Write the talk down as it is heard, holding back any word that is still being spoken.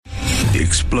The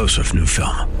explosive new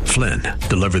film, Flynn,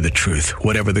 deliver the truth,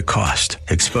 whatever the cost,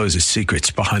 exposes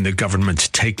secrets behind the government's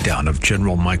takedown of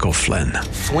General Michael Flynn.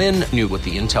 Flynn knew what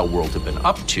the intel world had been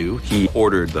up to. He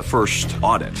ordered the first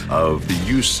audit of the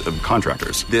use of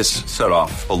contractors. This set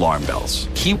off alarm bells.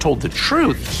 He told the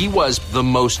truth. He was the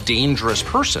most dangerous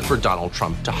person for Donald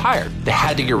Trump to hire. They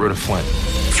had to get rid of Flynn.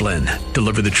 Flynn,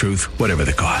 deliver the truth, whatever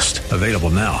the cost. Available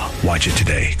now. Watch it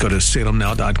today. Go to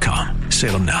salemnow.com.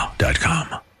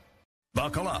 salemnow.com.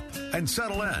 Buckle up and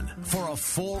settle in for a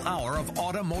full hour of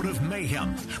automotive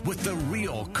mayhem with the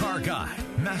real car guy,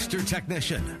 master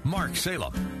technician, Mark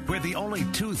Salem, where the only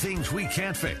two things we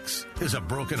can't fix is a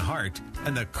broken heart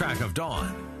and the crack of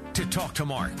dawn. To talk to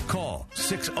Mark, call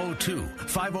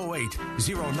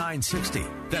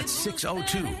 602-508-0960. That's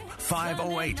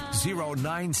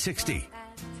 602-508-0960.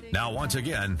 Now, once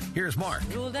again, here's Mark.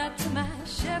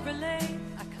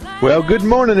 Well, good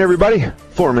morning, everybody.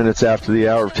 4 minutes after the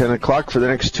hour of 10 o'clock. For the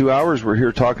next 2 hours, we're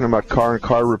here talking about car and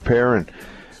car repair, and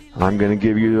I'm going to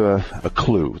give you a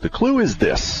clue. The clue is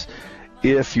this.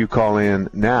 If you call in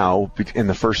now, in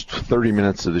the first 30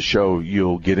 minutes of the show,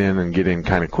 you'll get in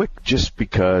kind of quick just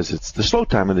because it's the slow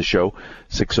time of the show,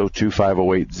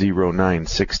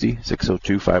 602-508-0960,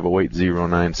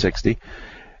 602-508-0960.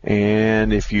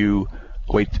 And if you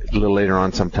wait a little later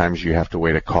on, sometimes you have to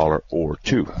wait a caller or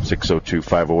two,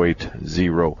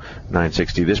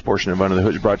 602-508-0960. This portion of Under the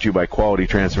Hood is brought to you by Quality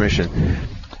Transmission.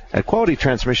 At Quality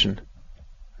Transmission,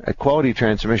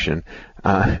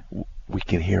 we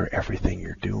can hear everything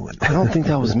you're doing. I don't think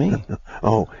that was me.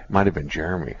 Oh, it might have been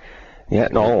Jeremy. Yeah,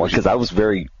 no, because I was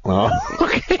very.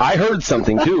 Okay. I heard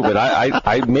something too, but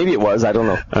I maybe it was. I don't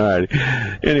know. All right.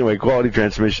 Anyway, Quality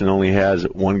Transmission only has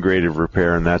one grade of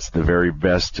repair, and that's the very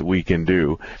best we can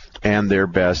do. And their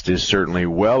best is certainly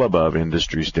well above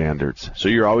industry standards. So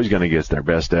you're always going to get their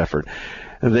best effort.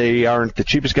 They aren't the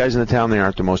cheapest guys in the town. They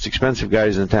aren't the most expensive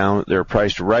guys in the town. They're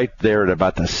priced right there at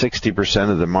about the 60%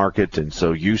 of the market, and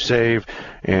so you save,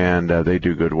 and they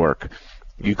do good work.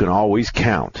 You can always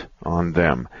count on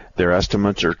them. Their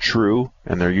estimates are true,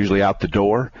 and they're usually out the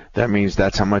door. That means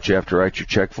that's how much you have to write your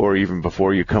check for even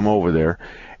before you come over there.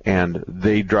 And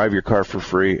they drive your car for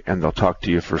free, and they'll talk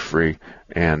to you for free,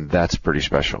 and that's pretty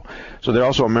special. So they're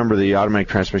also a member of the Automatic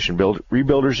Transmission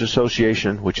Rebuilders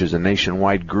Association, which is a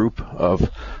nationwide group of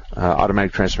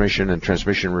automatic transmission and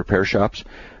transmission repair shops.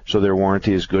 So their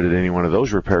warranty is good at any one of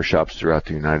those repair shops throughout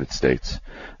the United States.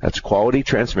 That's Quality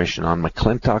Transmission on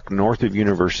McClintock, north of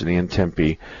University in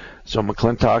Tempe. So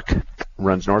McClintock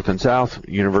runs north and south.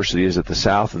 University is at the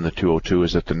south, and the 202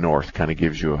 is at the north. Kind of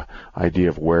gives you an idea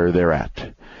of where they're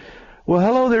at. Well,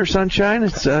 hello there, sunshine.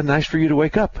 It's nice for you to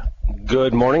wake up.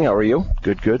 Good morning. How are you?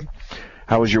 Good.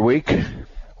 How was your week?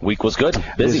 Week was good.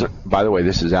 Busy. By the way,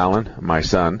 this is Alan, my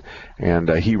son, and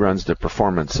he runs the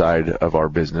performance side of our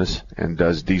business and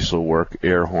does diesel work,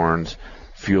 air horns,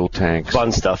 fuel tanks.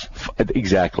 Fun stuff.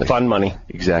 Exactly. Fun money.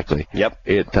 Exactly. Yep.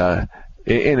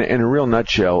 In a real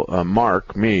nutshell,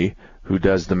 Mark, me, who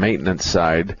does the maintenance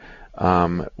side,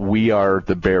 we are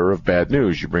the bearer of bad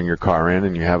news. You bring your car in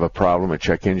and you have a problem, a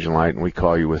check engine light, and we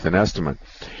call you with an estimate.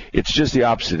 It's just the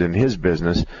opposite in his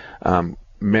business.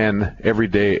 Men every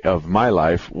day of my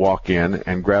life walk in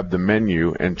and grab the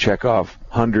menu and check off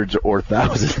hundreds or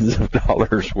thousands of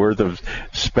dollars worth of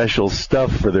special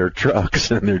stuff for their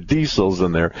trucks and their diesels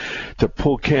and their to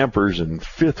pull campers and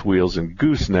fifth wheels and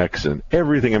goosenecks and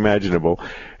everything imaginable.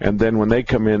 And then when they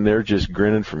come in, they're just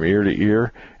grinning from ear to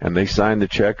ear, and they sign the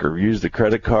check or use the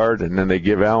credit card, and then they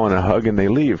give Alan a hug and they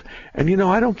leave. And you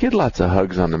know, I don't get lots of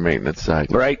hugs on the maintenance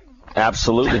side. Right.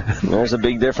 Absolutely. There's a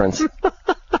big difference.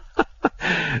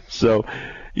 So,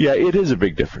 yeah, it is a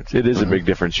big difference. It is a big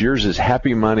difference. Yours is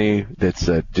happy money that's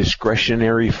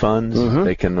discretionary funds.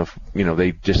 They can,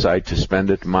 they decide to spend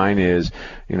it. Mine is,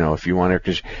 if you want air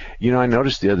conditioning. I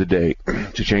noticed the other day,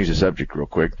 to change the subject real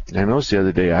quick,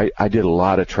 I did a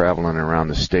lot of traveling around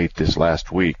the state this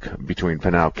last week between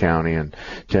Pinal County and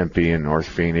Tempe and North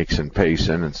Phoenix and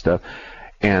Payson and stuff.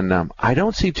 And I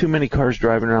don't see too many cars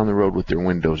driving around the road with their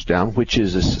windows down, which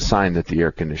is a sign that the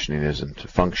air conditioning isn't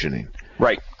functioning.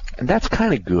 Right. And that's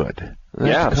kind of good.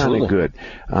 That's kind of good.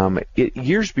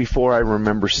 Years before, I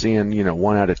remember seeing,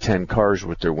 1 out of 10 cars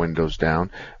with their windows down.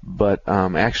 But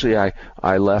actually,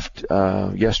 I left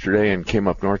yesterday and came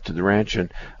up north to the ranch,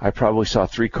 and I probably saw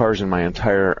 3 cars in my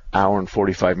entire hour and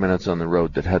 45 minutes on the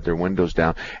road that had their windows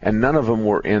down. And none of them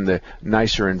were in the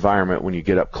nicer environment when you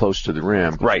get up close to the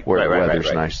rim, where the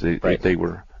weather's nice. They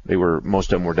were.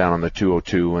 Most of them were down on the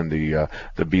 202 and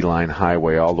the Beeline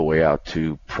Highway all the way out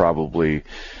to probably,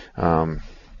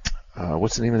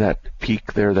 what's the name of that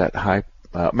peak there, that high,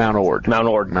 Mount Ord. Mount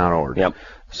Ord. Mount Ord. Yep.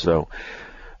 So,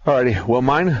 Alrighty. Well,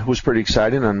 mine was pretty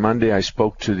exciting. On Monday, I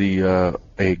spoke to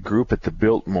a group at the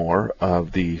Biltmore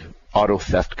of the auto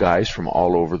theft guys from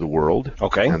all over the world.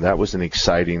 Okay. And that was an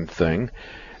exciting thing.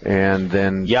 And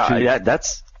then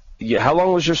how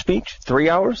long was your speech? 3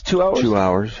 hours? 2 hours? 2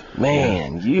 hours.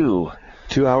 Man, yeah.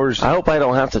 2 hours. I hope I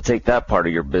don't have to take that part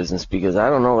of your business, because I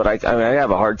don't know that I have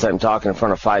a hard time talking in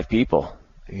front of 5 people.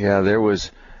 Yeah, there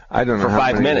was. I don't know for how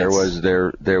 5 many minutes.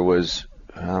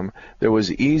 There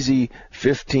was easy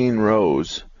 15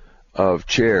 rows of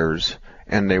chairs,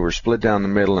 and they were split down the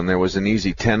middle, and there was an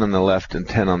easy 10 on the left and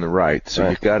 10 on the right. So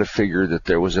you've got to figure that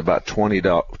there was about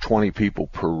 20 people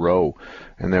per row,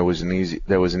 and there was an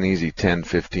easy 10,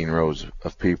 15 rows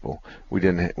of people.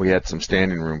 We had some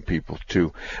standing room people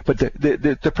too. But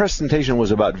the presentation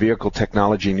was about vehicle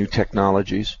technology, new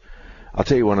technologies. I'll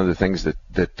tell you one of the things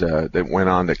that went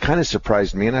on that kind of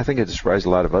surprised me, and I think it surprised a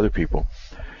lot of other people.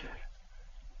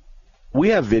 We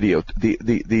have video.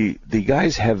 The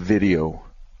guys have video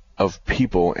of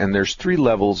people, and there's 3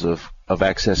 levels of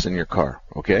access in your car,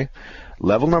 okay?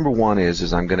 Level number 1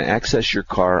 is I'm going to access your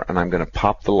car, and I'm going to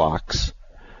pop the locks,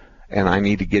 and I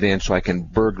need to get in so I can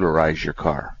burglarize your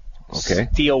car, okay?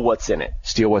 Steal what's in it.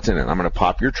 Steal what's in it. I'm going to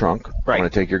pop your trunk. Right. I'm going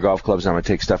to take your golf clubs. I'm going to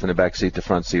take stuff in the back seat, the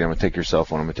front seat. I'm going to take your cell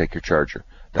phone. I'm going to take your charger.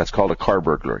 That's called a car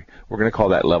burglary. We're going to call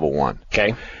that level 1.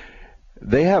 Okay.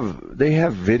 They have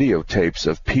videotapes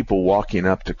of people walking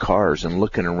up to cars and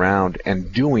looking around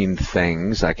and doing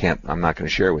things. I'm not going to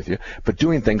share with you, but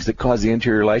doing things that cause the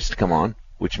interior lights to come on,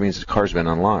 which means the car's been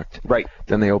unlocked. Right.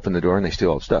 Then they open the door and they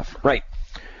steal all the stuff. Right.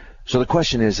 So the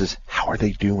question is how are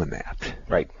they doing that?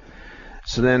 Right.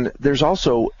 So then there's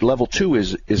also level 2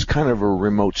 is kind of a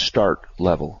remote start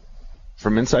level.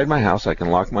 From inside my house, I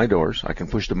can lock my doors, I can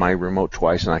push my remote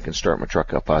twice, and I can start my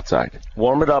truck up outside.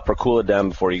 Warm it up or cool it down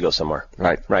before you go somewhere.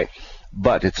 Right. Right.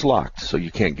 But it's locked, so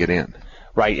you can't get in.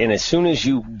 Right, and as soon as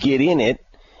you get in it,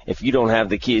 if you don't have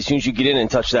the key, as soon as you get in and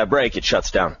touch that brake, it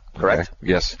shuts down, correct?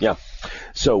 Okay. Yes. Yeah.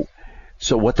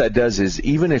 So what that does is,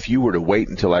 even if you were to wait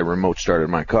until I remote started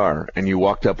my car and you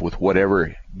walked up with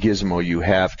whatever gizmo you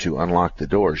have to unlock the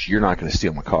doors, you're not going to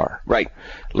steal my car. Right.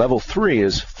 Level 3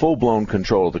 is full-blown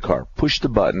control of the car. Push the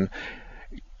button,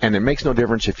 and it makes no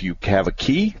difference if you have a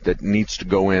key that needs to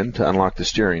go in to unlock the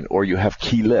steering, or you have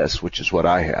keyless, which is what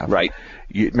I have. Right.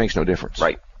 It makes no difference.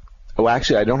 Right. Oh,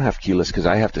 actually, I don't have keyless because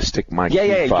I have to stick my key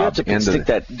you fob have to stick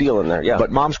that deal in there, yeah. But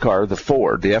Mom's car, the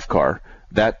Ford, the F car,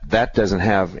 that doesn't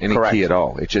have any Correct. key at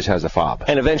all. It just has a fob.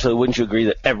 And eventually, wouldn't you agree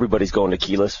that everybody's going to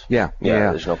keyless? Yeah.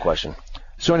 There's no question.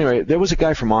 So anyway, there was a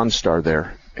guy from OnStar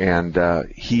there, and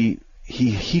he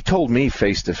told me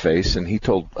face-to-face, and he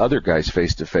told other guys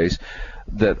face-to-face,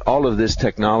 that all of this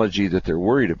technology that they're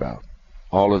worried about,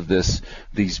 all of these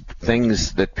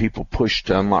things that people push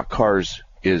to unlock cars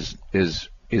is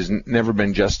never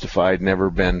been justified, never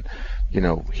been,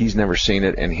 he's never seen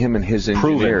it, and him and his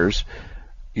engineers,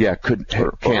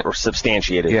 can't or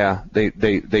substantiate it. Yeah,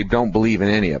 they don't believe in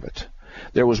any of it.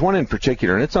 There was one in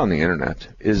particular, and it's on the internet,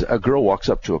 is a girl walks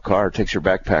up to a car, takes her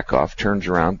backpack off, turns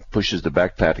around, pushes the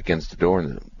backpack against the door,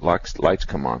 and the lights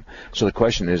come on. So the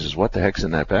question is what the heck's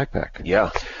in that backpack?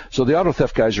 Yeah. So the auto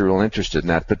theft guys are real interested in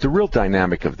that, but the real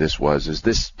dynamic of this is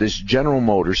this General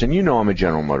Motors, and I'm a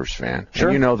General Motors fan. Sure.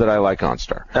 And you know that I like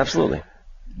OnStar. Absolutely.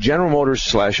 General Motors /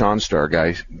 OnStar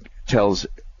guy tells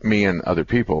me and other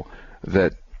people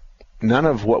that none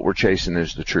of what we're chasing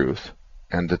is the truth,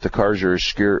 and that the cars are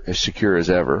as secure as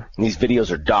ever. And these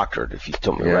videos are doctored, if you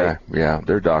told me, right? Yeah,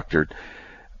 they're doctored.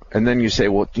 And then you say,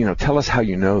 well, tell us how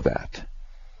you know that.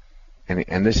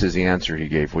 And this is the answer he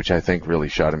gave, which I think really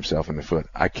shot himself in the foot.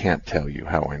 I can't tell you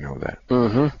how I know that.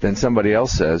 Mm-hmm. Then somebody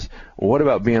else says, well, what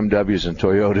about BMWs and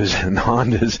Toyotas and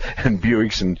Hondas and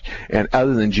Buicks and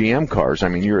other than GM cars? I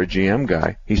mean, you're a GM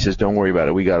guy. He says, don't worry about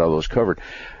it. We got all those covered.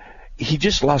 He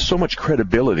just lost so much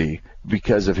credibility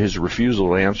because of his refusal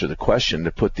to answer the question,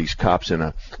 to put these cops in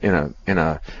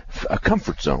a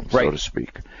comfort zone, right, so to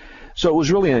speak. So it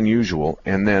was really unusual.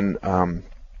 And then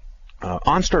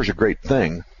OnStar's a great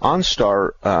thing.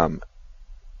 OnStar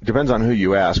depends on who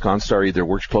you ask. OnStar either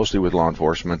works closely with law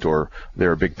enforcement or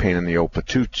they're a big pain in the old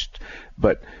patooch.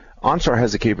 But OnStar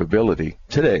has the capability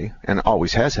today, and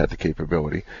always has had the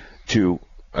capability, to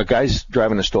a guy's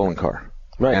driving a stolen car.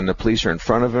 Right. And the police are in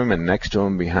front of him and next to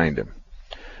him, behind him.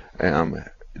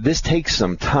 This takes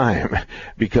some time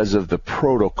because of the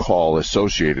protocol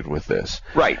associated with this.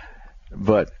 Right.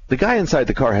 But the guy inside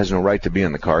the car has no right to be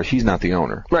in the car. He's not the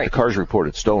owner. Right. The car's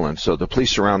reported stolen, so the police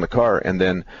surround the car, and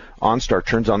then OnStar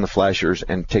turns on the flashers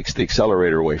and takes the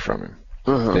accelerator away from him.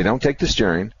 Uh-huh. They don't take the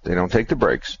steering. They don't take the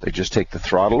brakes. They just take the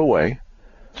throttle away,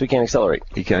 So he can't accelerate.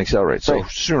 He can't accelerate. So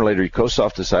Right. sooner or later, he coasts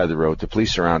off the side of the road. The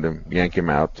police surround him, yank him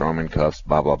out, throw him in cuffs,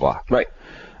 blah, blah, blah. Right.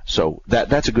 So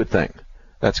that's a good thing.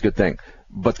 That's a good thing.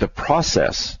 But the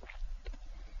process,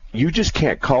 you just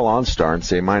can't call OnStar and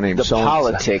say, my name's The so-and-so.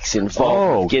 politics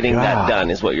involved with getting that God. done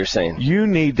is what you're saying. You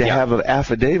need to have an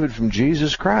affidavit from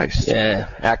Jesus Christ. Yeah,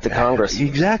 act of Congress.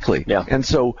 Exactly. Yeah. And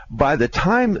so by the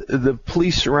time the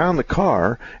police surround the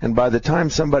car and by the time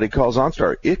somebody calls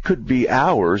OnStar, it could be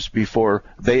hours before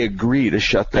they agree to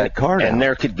shut that car down. And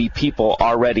there could be people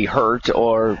already hurt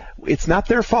or... It's not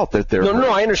their fault that they're No,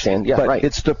 hurt. I understand. Yeah, but right.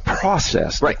 it's the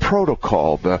process, Right. the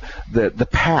protocol, the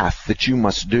path that you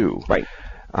must do. Right.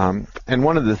 And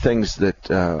one of the things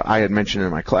that I had mentioned in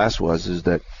my class is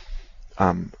that,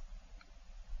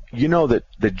 you know that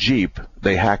the Jeep,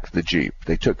 they hacked the Jeep.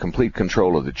 They took complete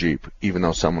control of the Jeep, even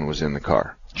though someone was in the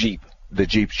car. Jeep. The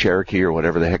Jeep Cherokee or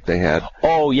whatever the heck they had.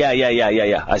 Oh, yeah.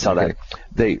 I saw Okay.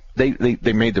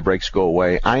 They made the brakes go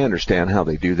away. I understand how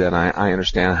they do that. I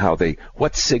understand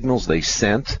what signals they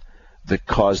sent that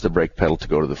caused the brake pedal to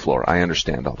go to the floor. I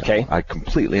understand all that. Okay. I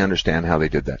completely understand how they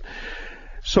did that.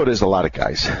 So does a lot of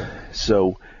guys.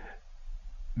 So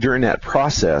during that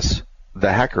process,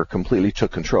 the hacker completely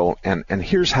took control. And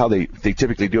here's how they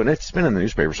typically do it. And it's been in the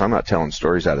newspaper, so I'm not telling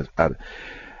stories out of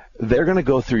they're going to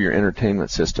go through your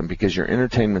entertainment system because your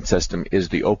entertainment system is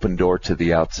the open door to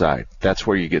the outside. That's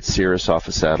where you get Sirius off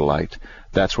a satellite.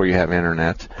 That's where you have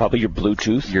internet. Probably your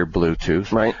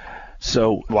Bluetooth. Right.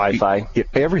 So Wi-Fi.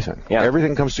 Everything. Yeah.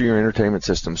 Everything comes through your entertainment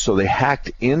system. So they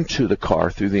hacked into the car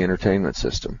through the entertainment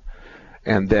system.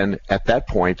 And then at that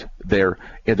point, they're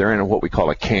in what we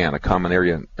call a CAN, a common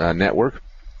area network.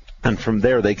 And from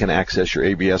there, they can access your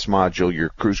ABS module, your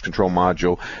cruise control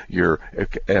module, your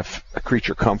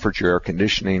creature comfort, your air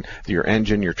conditioning, your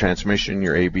engine, your transmission,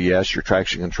 your ABS, your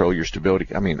traction control, your stability.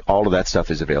 I mean, all of that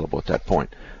stuff is available at that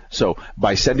point. So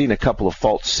by sending a couple of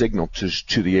false signals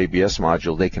to the ABS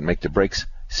module, they can make the brakes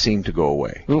seem to go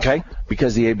away. Okay.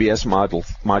 Because the ABS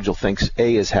module thinks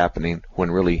A is happening when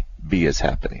really B is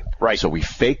happening. Right. So we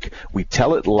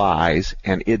tell it lies,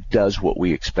 and it does what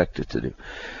we expect it to do.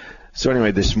 So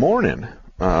anyway, this morning,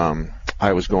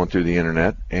 I was going through the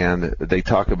internet, and they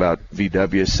talk about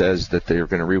VW says that they're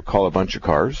going to recall a bunch of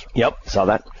cars. Yep, saw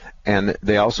that. And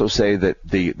they also say that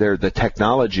the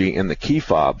technology in the key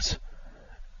fobs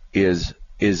is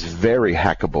very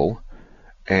hackable,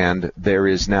 and there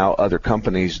is now other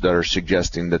companies that are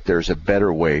suggesting that there's a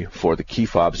better way for the key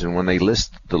fobs. And when they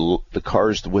list the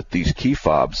cars with these key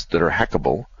fobs that are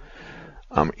hackable,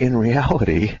 in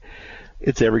reality,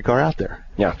 it's every car out there.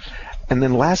 Yeah. And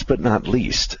then last but not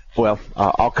least,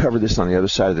 I'll cover this on the other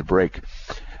side of the break.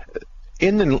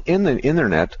 In the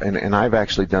internet, and I've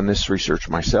actually done this research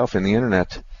myself, in the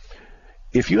internet,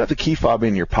 if you have the key fob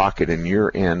in your pocket and you're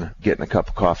in getting a cup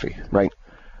of coffee, right,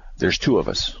 there's two of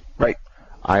us. Right.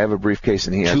 I have a briefcase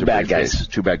and he has a briefcase.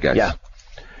 Two bad guys. Yeah.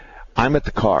 I'm at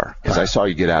the car because I saw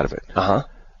you get out of it. Uh-huh.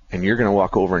 And you're going to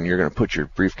walk over and you're going to put your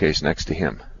briefcase next to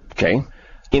him. Okay.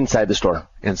 Inside the store.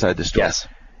 Inside the store. Yes.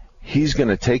 He's going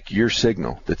to take your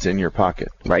signal that's in your pocket,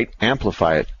 right,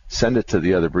 amplify it, send it to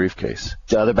the other briefcase.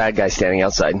 The other bad guy standing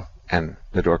outside. And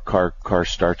the car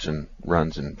starts and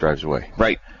runs and drives away.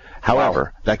 Right.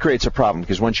 However, that creates a problem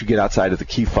because once you get outside of the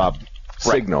key fob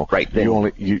signal,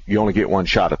 you only get one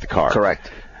shot at the car.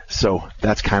 Correct. So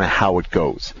that's kind of how it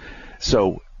goes.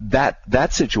 So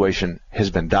that situation has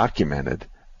been documented,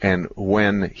 and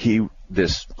when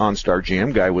this OnStar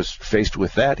GM guy was faced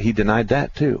with that, he denied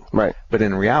that too. Right. But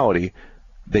in reality,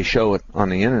 they show it on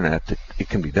the internet that it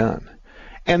can be done.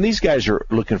 And these guys are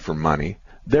looking for money.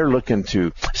 They're looking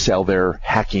to sell their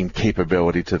hacking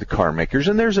capability to the car makers,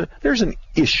 and there's an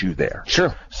issue there.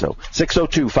 Sure. So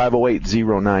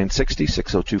 602-508-0960,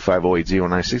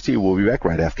 602-508-0960. We'll be back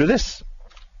right after this.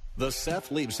 The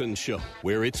Seth Leibson Show,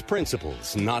 where it's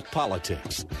principles, not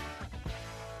politics.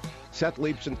 Seth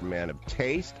Leibson, a man of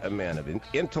taste, a man of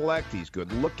intellect. He's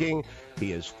good looking.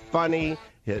 He is funny.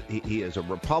 He is a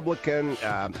Republican.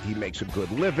 He makes a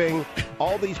good living.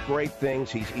 All these great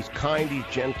things. He's kind. He's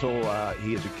gentle.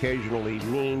 He is occasionally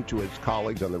mean to his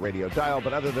colleagues on the radio dial.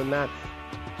 But other than that,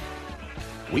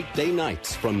 weekday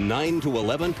nights from 9 to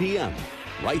 11 p.m.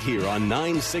 right here on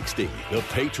 960, The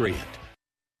Patriot.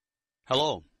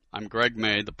 Hello, I'm Greg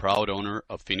May, the proud owner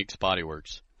of Phoenix Body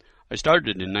Works. I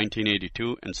started in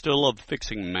 1982 and still love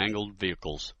fixing mangled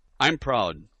vehicles. I'm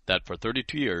proud that for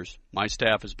 32 years, my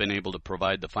staff has been able to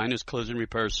provide the finest collision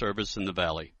repair service in the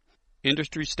Valley.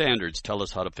 Industry standards tell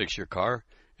us how to fix your car,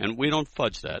 and we don't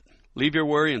fudge that. Leave your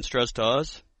worry and stress to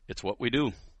us. It's what we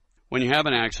do. When you have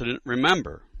an accident,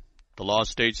 remember, the law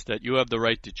states that you have the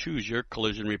right to choose your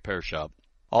collision repair shop.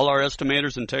 All our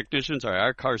estimators and technicians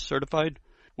are iCar certified.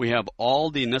 We have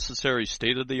all the necessary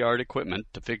state-of-the-art equipment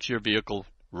to fix your vehicle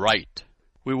right.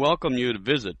 We welcome you to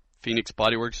visit Phoenix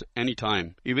Body Works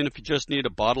anytime, even if you just need a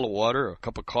bottle of water, a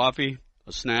cup of coffee,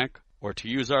 a snack, or to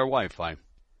use our Wi-Fi.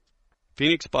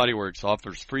 Phoenix Body Works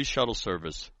offers free shuttle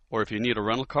service, or if you need a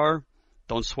rental car,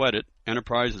 don't sweat it.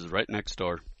 Enterprise is right next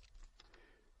door.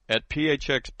 At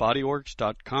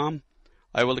phxbodyworks.com,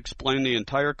 I will explain the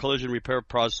entire collision repair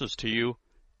process to you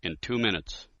in 2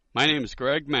 minutes. My name is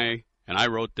Greg May, and I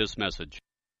wrote this message.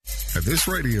 At this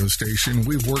radio station,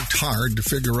 we've worked hard to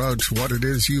figure out what it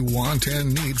is you want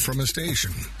and need from a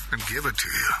station and give it to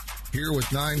you. Here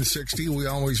with 960, we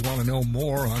always want to know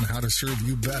more on how to serve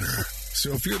you better.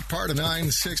 So if you're part of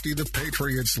 960 The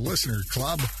Patriots Listener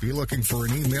Club, be looking for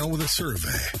an email with a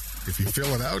survey. If you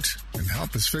fill it out and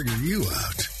help us figure you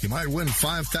out, you might win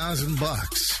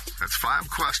 $5,000. That's 5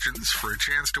 questions for a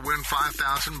chance to win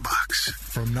 $5,000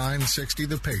 from 960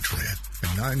 The Patriot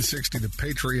and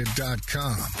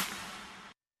 960thepatriot.com.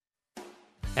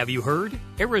 Have you heard?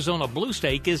 Arizona Blue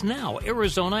Stake is now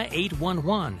Arizona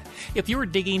 811. If you're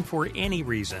digging for any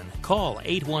reason, call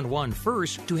 811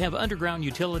 first to have underground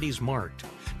utilities marked.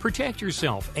 Protect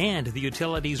yourself and the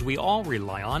utilities we all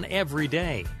rely on every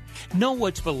day. Know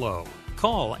what's below.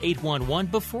 Call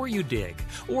 811 before you dig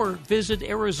or visit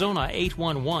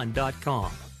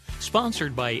Arizona811.com.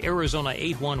 Sponsored by Arizona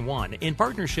 811 in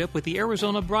partnership with the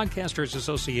Arizona Broadcasters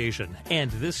Association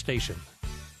and this station.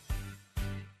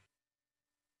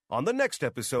 On the next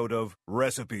episode of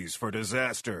Recipes for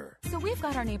Disaster. So we've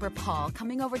got our neighbor Paul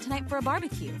coming over tonight for a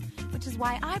barbecue, which is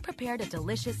why I prepared a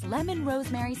delicious lemon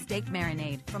rosemary steak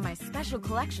marinade from my special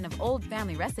collection of old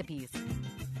family recipes.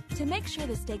 To make sure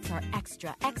the steaks are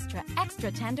extra, extra,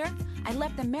 extra tender, I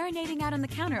left them marinating out on the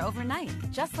counter overnight,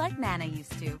 just like Nana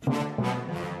used to.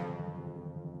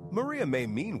 Maria may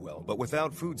mean well, but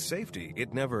without food safety,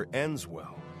 it never ends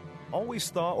well. Always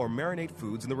thaw or marinate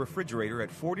foods in the refrigerator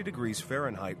at 40 degrees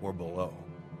Fahrenheit or below,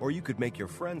 or you could make your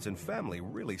friends and family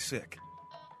really sick.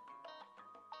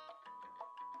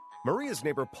 Maria's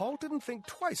neighbor Paul didn't think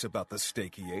twice about the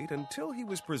steak he ate until he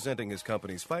was presenting his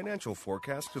company's financial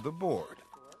forecast to the board.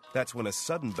 That's when a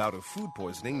sudden bout of food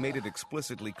poisoning made it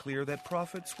explicitly clear that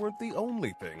profits weren't the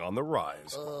only thing on the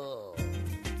rise.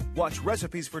 Watch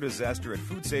Recipes for Disaster at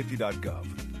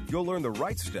foodsafety.gov. You'll learn the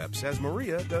right steps as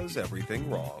Maria does everything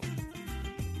wrong.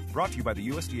 Brought to you by the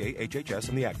USDA, HHS,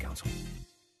 and the Ad Council.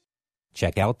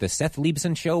 Check out the Seth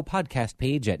Leibson Show podcast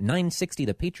page at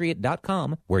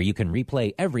 960thepatriot.com, where you can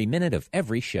replay every minute of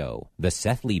every show. The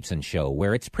Seth Leibson Show,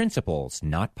 where it's principles,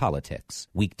 not politics.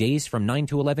 Weekdays from 9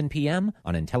 to 11 p.m.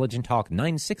 on Intelligent Talk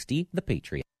 960, The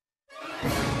Patriot.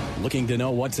 Looking to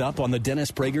know what's up on the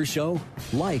Dennis Prager Show?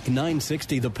 Like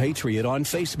 960 The Patriot on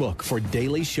Facebook for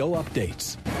daily show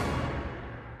updates.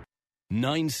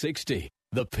 960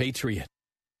 The Patriot.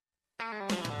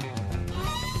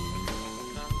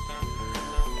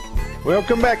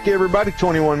 Welcome back, everybody.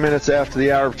 21 minutes after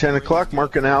the hour of 10 o'clock.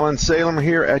 Mark and Alan Salem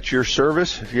here at your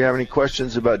service. If you have any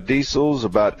questions about diesels,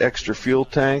 about extra fuel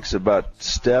tanks, about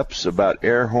steps, about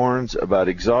air horns, about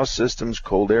exhaust systems,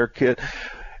 cold air kit,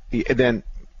 then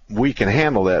we can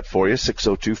handle that for you.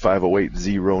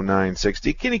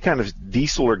 602-508-0960. Any kind of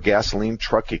diesel or gasoline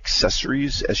truck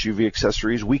accessories, SUV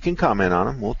accessories, we can comment on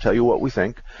them. We'll tell you what we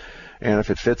think. And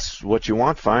if it fits what you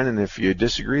want, fine. And if you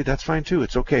disagree, that's fine too.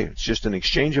 It's okay. It's just an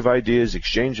exchange of ideas,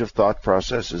 exchange of thought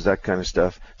processes, that kind of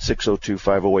stuff.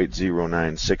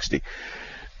 602-508-0960.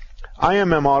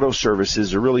 IMM Auto Service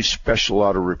is a really special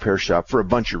auto repair shop for a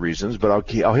bunch of reasons, but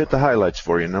I'll hit the highlights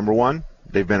for you. Number one,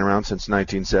 they've been around since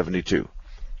 1972.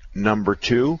 Number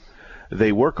two,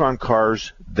 they work on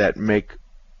cars that make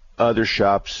other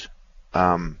shops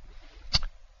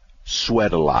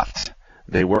sweat a lot.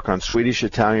 They work on Swedish,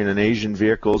 Italian, and Asian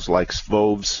vehicles like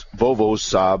Volvos,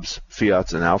 Saabs,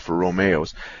 Fiats, and Alfa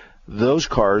Romeos. Those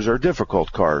cars are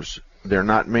difficult cars. They're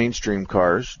not mainstream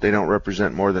cars. They don't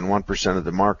represent more than 1% of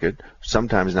the market,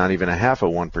 sometimes not even a half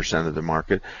of 1% of the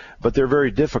market. But they're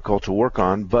very difficult to work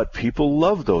on, but people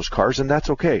love those cars, and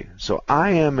that's okay. So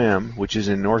IMM, which is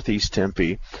in Northeast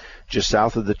Tempe, just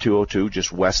south of the 202,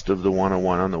 just west of the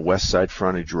 101 on the west side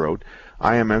frontage road.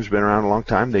 IMM's been around a long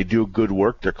time. They do good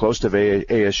work. They're close to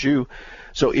ASU.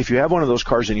 So if you have one of those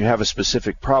cars and you have a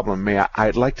specific problem,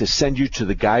 I'd like to send you to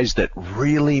the guys that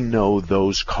really know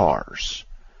those cars.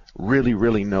 Really,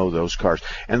 really know those cars.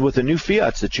 And with the new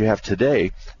Fiats that you have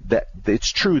today, that it's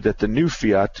true that the new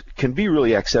Fiat can be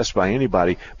really accessed by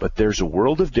anybody, but there's a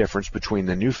world of difference between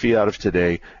the new Fiat of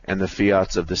today and the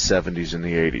Fiats of the 70s and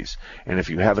the 80s. And if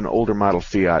you have an older model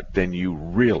Fiat, then you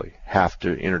really have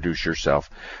to introduce yourself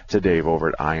to Dave over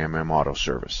at IMM Auto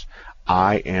Service.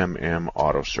 IMM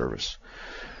Auto Service.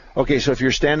 Okay, so if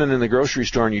you're standing in the grocery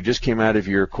store and you just came out of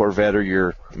your Corvette or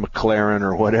your McLaren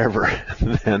or whatever,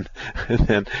 then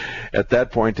at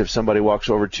that point, if somebody walks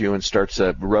over to you and starts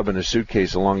rubbing a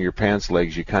suitcase along your pants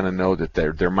legs, you kind of know that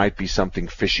there might be something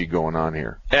fishy going on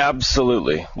here.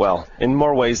 Absolutely. Well, in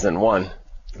more ways than one.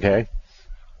 Okay.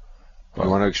 You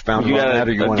want to expound on that,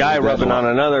 or you want a guy rubbing on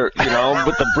another,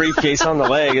 with the briefcase on the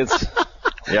leg? It's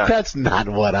yeah. That's not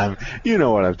what you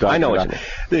know what I'm talking about. I know what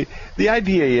you mean. The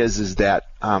idea is that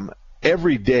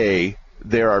every day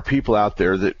there are people out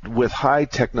there that with high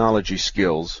technology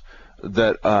skills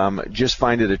that just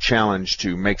find it a challenge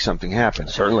to make something happen.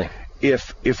 Certainly.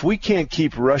 If we can't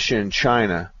keep Russia and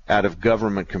China out of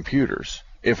government computers,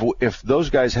 if those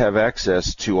guys have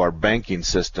access to our banking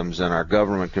systems and our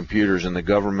government computers and the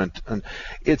government,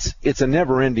 it's a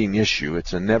never-ending issue.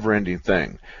 It's a never-ending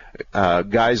thing.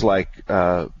 Guys like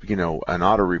an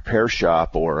auto repair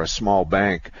shop or a small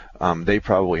bank, they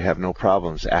probably have no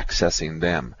problems accessing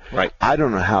them. Right. I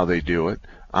don't know how they do it.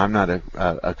 I'm not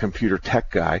a computer tech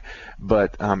guy,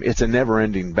 but it's a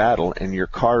never-ending battle, and your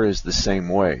car is the same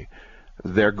way.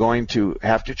 They're going to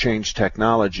have to change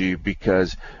technology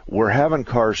because we're having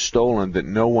cars stolen that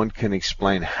no one can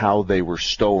explain how they were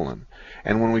stolen.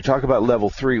 And when we talk about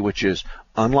level 3, which is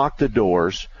unlock the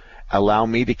doors, allow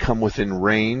me to come within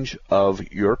range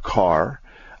of your car,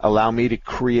 allow me to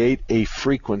create a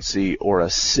frequency or a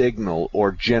signal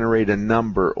or generate a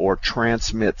number or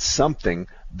transmit something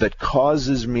that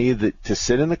causes me to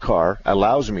sit in the car,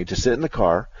 allows me to sit in the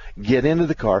car, get into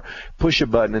the car, push a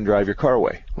button, and drive your car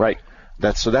away. Right.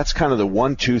 That's kind of the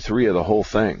 1, 2, 3 of the whole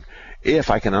thing.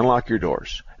 If I can unlock your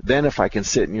doors, then if I can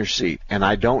sit in your seat, and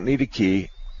I don't need a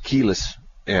keyless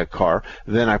car,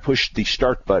 then I push the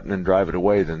start button and drive it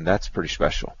away, then that's pretty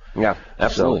special. Yeah,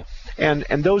 absolutely. So,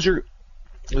 and those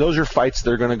are fights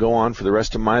that are going to go on for the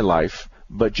rest of my life,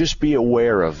 but just be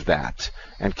aware of that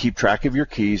and keep track of your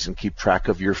keys and keep track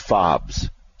of your fobs.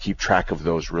 Keep track of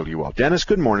those really well. Dennis,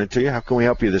 good morning to you. How can we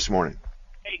help you this morning?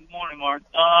 Hey, good morning, Mark.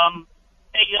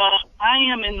 Hey,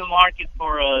 I am in the market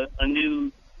for a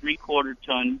new 3/4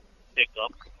 ton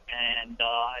pickup, and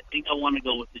I think I want to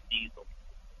go with the diesel.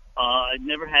 I've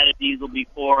never had a diesel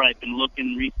before. I've been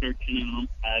researching them.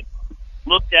 I've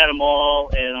looked at them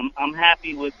all, and I'm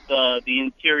happy with the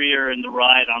interior and the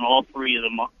ride on all three of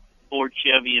them, Ford,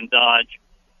 Chevy, and Dodge.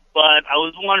 But I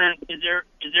was wondering, is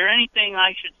there anything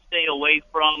I should stay away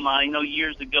from? I know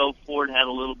years ago Ford had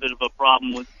a little bit of a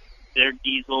problem with their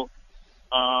diesel.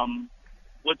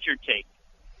 What's your take?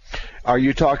 Are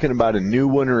you talking about a new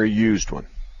one or a used one?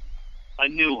 A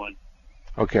new one.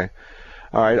 Okay.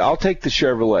 All right, I'll take the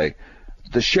Chevrolet.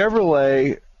 The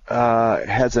Chevrolet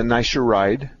has a nicer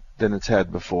ride than it's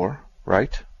had before,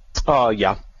 right?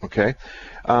 Yeah. Okay.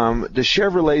 The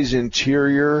Chevrolet's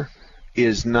interior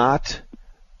is not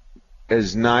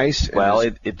as nice. Well,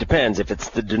 it depends. If it's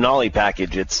the Denali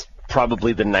package, it's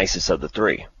probably the nicest of the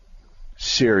three.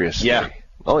 Seriously? Yeah.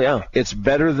 Oh, yeah. It's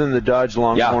better than the Dodge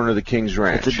Longhorn or the King's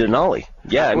Ranch. It's a Denali.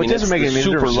 Yeah, I mean, it doesn't make it's any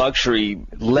super difference. luxury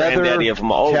Leather, granddaddy of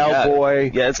them all.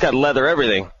 cowboy. Yeah, it's got leather,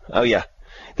 everything. Oh, yeah.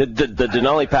 The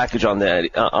Denali package on the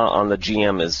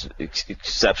GM is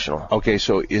exceptional. Okay,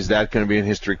 so is that going to be in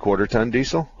his 3/4 ton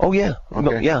diesel? Oh, yeah. Okay.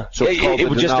 No, yeah. So it's called it the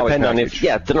would just Denali depend on package. if,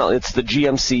 yeah, Denali. It's the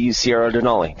GMC Sierra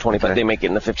Denali. 25. Okay. They make it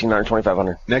in the 1500,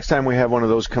 2500. Next time we have one of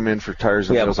those come in for tires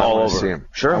and We have wheels, them I all want to over. see them.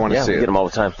 Sure. I want to see we it. get them all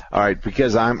the time. All right,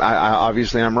 because I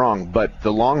obviously I'm wrong, but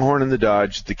the Longhorn and the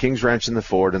Dodge, the King's Ranch and the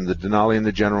Ford, and the Denali and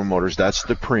the General Motors, that's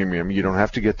the premium. You don't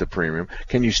have to get the premium.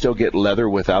 Can you still get leather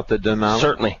without the Denali?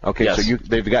 Certainly. Okay, yes. so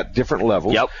they've got different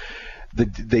levels. Yep.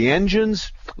 The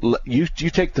engines, you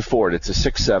take the Ford. It's a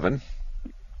 6.7,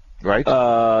 right?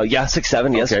 Yeah,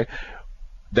 6.7. Yes. Okay.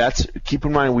 Keep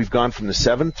in mind we've gone from the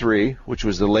 7.3, which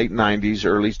was the late 90s,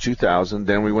 early 2000.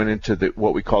 Then we went into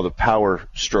what we call the Power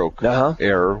Stroke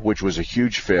era, which was a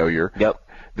huge failure. Yep.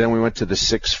 Then we went to the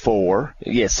 6.4.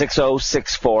 Yeah, 6.0,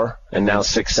 6.4, and now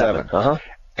 6.7.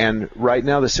 And right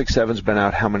now the 6.7's been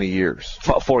out how many years?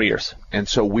 4 years. And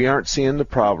so we aren't seeing the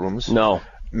problems. No.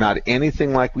 Not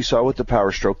anything like we saw with the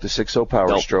Power Stroke, the 6.0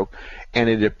 Power Stroke. And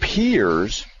it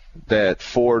appears that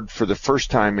Ford, for the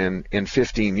first time in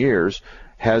 15 years,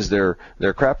 has their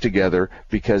crap together,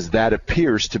 because that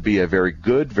appears to be a very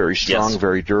good, very strong,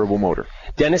 very durable motor.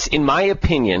 Dennis, in my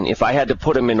opinion, if I had to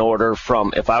put them in order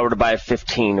from, if I were to buy a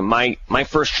 15, my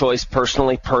first choice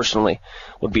personally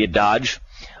would be a Dodge.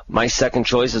 My second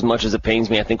choice, as much as it pains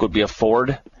me, I think would be a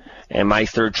Ford. And my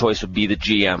third choice would be the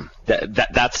GM.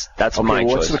 That's okay, my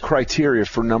choice. What's the criteria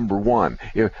for number one?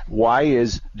 Why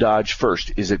is Dodge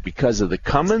first? Is it because of the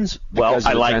Cummins? Because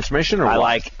of the transmission? Or I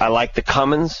like the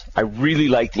Cummins. I really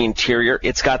like the interior.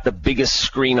 It's got the biggest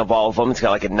screen of all of them. It's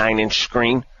got like a 9-inch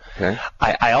screen. Okay.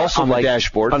 I also on like the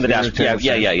dashboard. On the dashboard.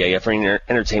 Yeah, for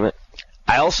entertainment.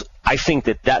 I think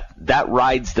that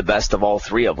rides the best of all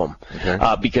three of them,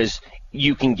 because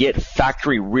you can get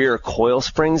factory rear coil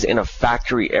springs and a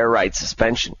factory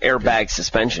airbag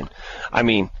suspension. I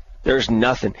mean, there's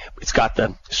nothing. It's got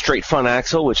the straight front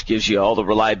axle, which gives you all the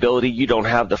reliability. You don't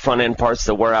have the front end parts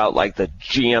that wear out like the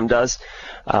GM does.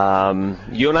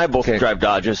 You and I both drive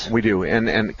Dodges. We do.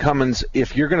 And Cummins,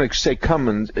 if you're going to say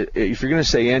Cummins, if you're going to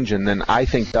say engine, then I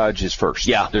think Dodge is first.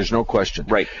 Yeah. There's no question.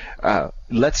 Right.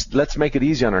 Let's make it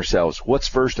easy on ourselves. What's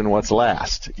first and what's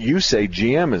last? You say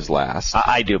GM is last.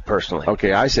 I do personally.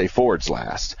 Okay, I say Ford's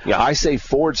last. Yeah. I say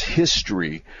Ford's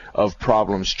history of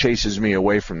problems chases me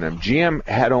away from them. GM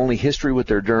had only history with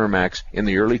their Duramax in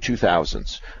the early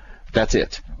 2000s. That's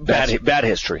it. Bad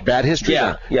history. Bad history.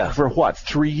 Yeah. For what?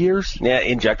 3 years? Yeah,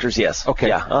 injectors. Yes. Okay.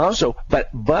 Yeah. Uh-huh. So,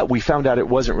 but we found out it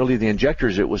wasn't really the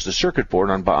injectors; it was the circuit board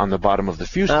on the bottom of the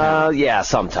fuse panel. Yeah,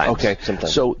 sometimes. Okay.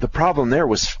 Sometimes. So the problem there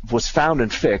was found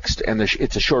and fixed, and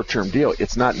it's a short-term deal.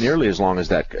 It's not nearly as long as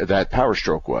that Power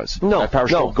Stroke was. No. That Power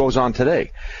Stroke goes on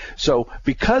today. So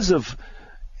because of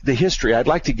the history, I'd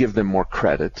like to give them more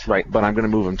credit, right? But I'm going to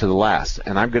move them to the last,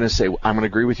 and I'm going to say I'm going to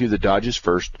agree with you that Dodge is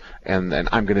first, and then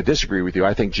I'm going to disagree with you.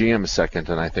 I think GM is second,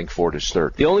 and I think Ford is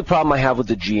third. The only problem I have with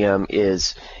the GM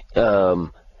is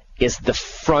the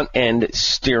front end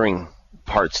steering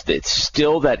parts. It's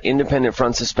still that independent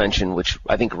front suspension, which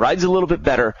I think rides a little bit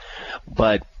better,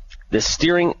 but the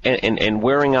steering and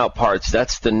wearing out parts,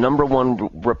 that's the number one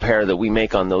repair that we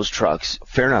make on those trucks.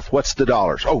 Fair enough. What's the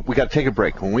dollars? Oh, we got to take a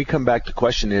break. When we come back, the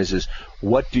question is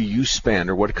what do you spend,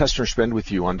 or what do customers spend with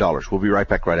you on dollars? We'll be right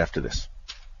back right after this.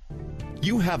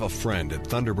 You have a friend at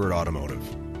Thunderbird Automotive,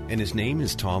 and his name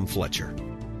is Tom Fletcher.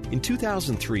 In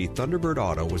 2003, Thunderbird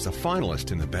Auto was a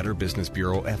finalist in the Better Business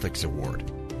Bureau Ethics Award.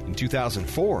 In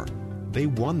 2004, they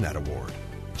won that award.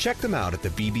 Check them out at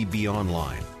the BBB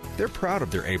online. They're proud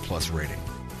of their A-plus rating.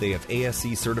 They have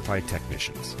ASE certified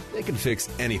technicians. They can fix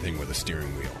anything with a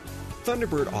steering wheel.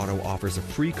 Thunderbird Auto offers a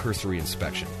free cursory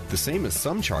inspection, the same as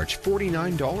some charge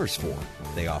 $49 for.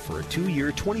 They offer a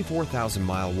 2-year,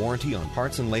 24,000-mile warranty on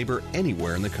parts and labor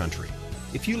anywhere in the country.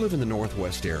 If you live in the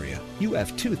Northwest area, you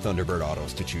have 2 Thunderbird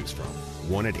Autos to choose from.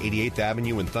 One at 88th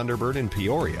Avenue in Thunderbird in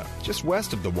Peoria, just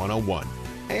west of the 101.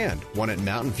 And one at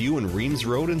Mountain View and Reams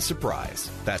Road in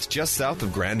Surprise. That's just south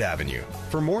of Grand Avenue.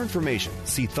 For more information,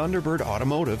 see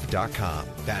ThunderbirdAutomotive.com.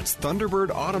 That's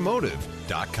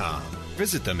ThunderbirdAutomotive.com.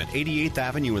 Visit them at 88th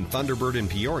Avenue in Thunderbird in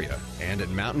Peoria and at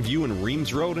Mountain View and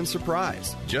Reams Road in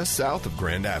Surprise, just south of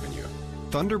Grand Avenue.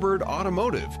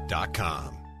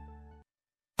 ThunderbirdAutomotive.com.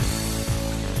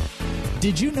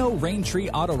 Did you know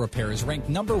Raintree Auto Repair is ranked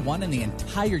number 1 in the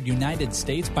entire United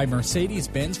States by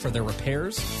Mercedes-Benz for their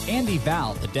repairs? Andy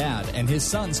Val, the dad, and his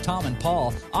sons Tom and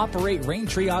Paul operate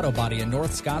Raintree Auto Body in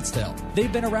North Scottsdale.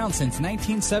 They've been around since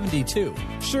 1972.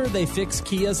 Sure, they fix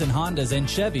Kias and Hondas and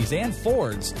Chevys and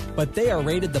Fords, but they are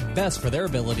rated the best for their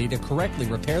ability to correctly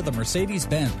repair the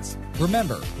Mercedes-Benz.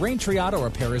 Remember, Raintree Auto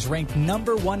Repair is ranked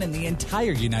number 1 in the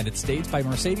entire United States by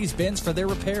Mercedes-Benz for their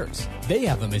repairs. They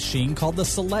have a machine called the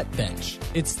Select Bench.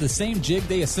 It's the same jig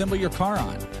they assemble your car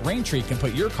on. Raintree can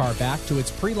put your car back to its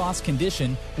pre-loss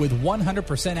condition with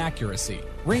 100% accuracy.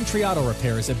 Raintree Auto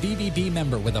Repair is a BBB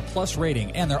member with a plus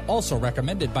rating, and they're also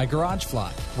recommended by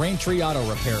GarageFly. Raintree Auto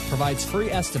Repair provides free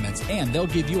estimates, and they'll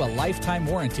give you a lifetime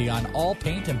warranty on all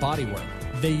paint and bodywork.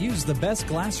 They use the best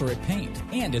Glaceret paint,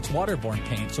 and it's waterborne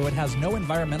paint, so it has no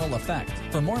environmental effect.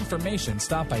 For more information,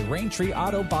 stop by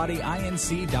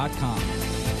RaintreeAutoBodyInc.com.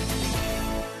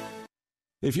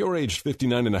 If you're aged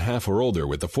 59 and a half or older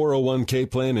with the 401k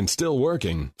plan and still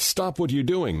working, stop what you're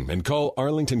doing and call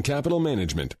Arlington Capital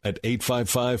Management at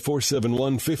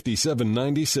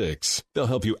 855-471-5796. They'll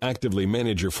help you actively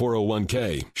manage your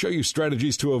 401k, show you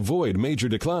strategies to avoid major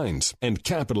declines, and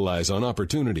capitalize on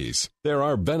opportunities. There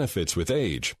are benefits with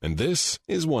age, and this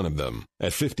is one of them.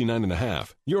 At 59 and a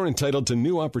half, you're entitled to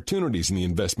new opportunities in the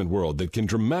investment world that can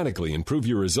dramatically improve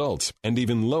your results and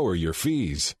even lower your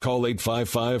fees. Call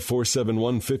 855-471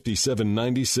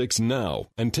 471-5796 now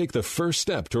and take the first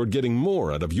step toward getting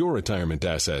more out of your retirement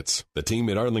assets. The team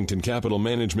at Arlington Capital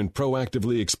Management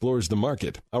proactively explores the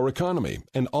market, our economy,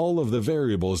 and all of the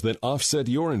variables that offset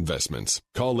your investments.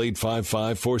 Call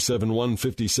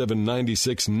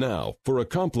 855-471-5796 now for a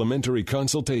complimentary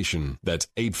consultation. That's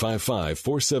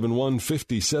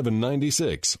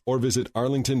 855-471-5796 or visit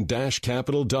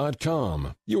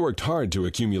arlington-capital.com. You worked hard to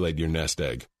accumulate your nest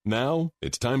egg. Now,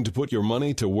 it's time to put your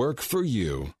money to work for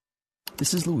you.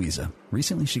 This is Louisa.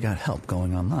 Recently, she got help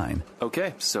going online.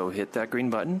 Okay, so hit that green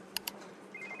button.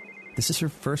 This is her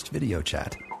first video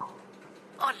chat.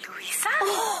 Oh, Louisa?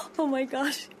 Oh my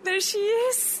gosh, there she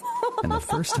is. And the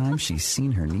first time she's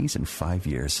seen her niece in 5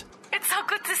 years. It's so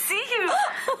good to see you.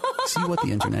 See what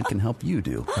the internet can help you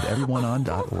do at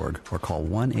everyoneon.org or call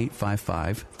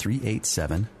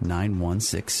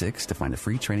 1-855-387-9166 to find a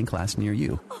free training class near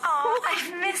you. Oh,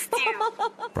 I've missed you.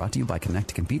 Brought to you by Connect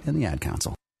to Compete and the Ad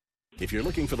Council. If you're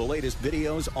looking for the latest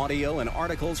videos, audio, and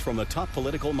articles from the top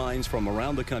political minds from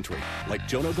around the country, like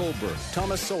Jonah Goldberg,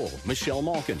 Thomas Sowell, Michelle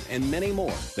Malkin, and many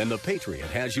more, then The Patriot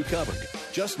has you covered.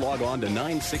 Just log on to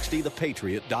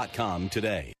 960thepatriot.com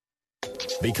today.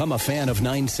 Become a fan of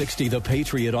 960 The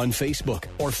Patriot on Facebook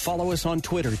or follow us on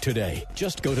Twitter today.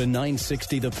 Just go to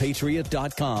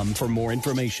 960thepatriot.com for more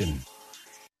information.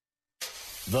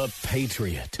 The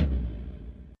Patriot.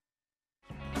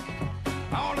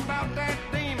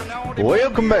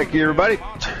 Welcome back, everybody.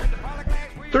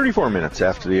 34 minutes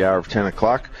after the hour of 10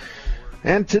 o'clock.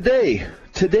 And today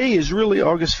is really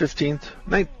August 15th,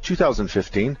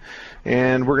 2015.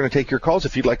 And we're going to take your calls.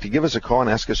 If you'd like to give us a call and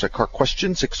ask us a car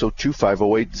question,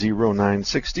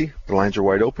 602-508-0960. The lines are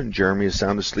wide open. Jeremy is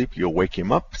sound asleep. You'll wake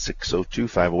him up,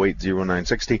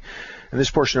 602-508-0960. And this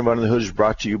portion of Under the Hood is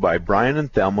brought to you by Brian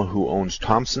and Thelma, who owns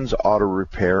Thompson's Auto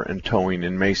Repair and Towing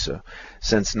in Mesa.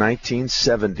 Since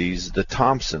 1970s, the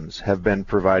Thompsons have been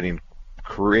providing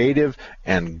creative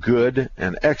and good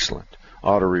and excellent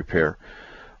auto repair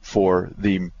for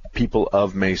the people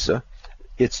of Mesa.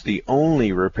 It's the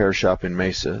only repair shop in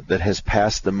Mesa that has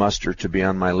passed the muster to be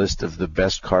on my list of the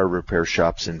best car repair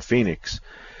shops in Phoenix.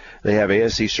 They have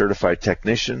ASE certified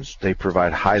technicians. They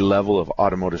provide high level of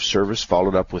automotive service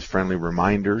followed up with friendly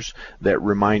reminders that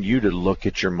remind you to look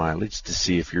at your mileage to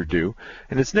see if you're due.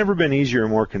 And it's never been easier or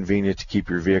more convenient to keep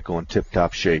your vehicle in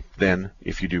tip-top shape than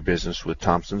if you do business with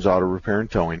Thompson's Auto Repair and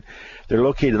Towing. They're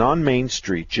located on Main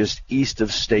Street, just east of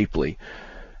Stapley.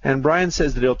 And Brian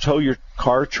says that he'll tow your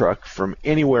car truck from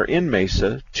anywhere in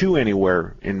Mesa to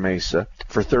anywhere in Mesa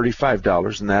for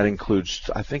 $35, and that includes,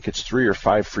 I think it's 3 or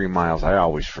 5 free miles. I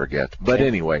always forget. But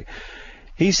anyway,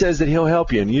 he says that he'll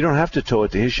help you, and you don't have to tow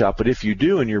it to his shop, but if you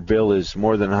do and your bill is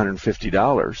more than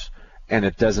 $150 and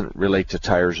it doesn't relate to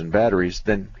tires and batteries,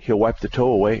 then he'll wipe the tow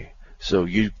away. So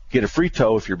you get a free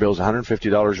tow if your bill is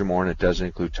 $150 or more and it doesn't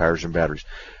include tires and batteries.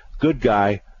 Good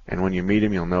guy, and when you meet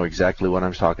him, you'll know exactly what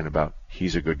I'm talking about.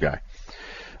 He's a good guy.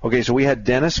 Okay, so we had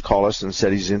Dennis call us and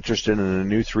said he's interested in a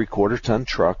new 3/4-ton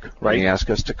truck. Right. And he asked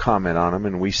us to comment on him,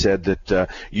 and we said that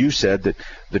you said that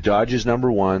the Dodge is number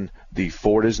 1, the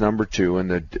Ford is number 2, and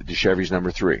the Chevy's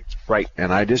number 3. Right.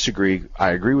 And I disagree. I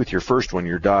agree with your first one,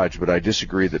 your Dodge, but I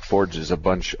disagree that Ford's is a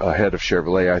bunch ahead of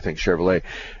Chevrolet. I think Chevrolet.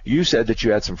 You said that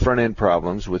you had some front-end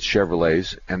problems with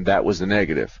Chevrolets, and that was the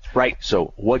negative. Right.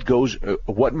 So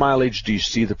what mileage do you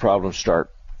see the problem start?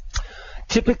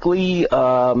 Typically,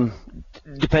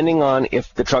 depending on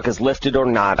if the truck is lifted or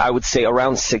not, I would say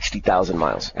around 60,000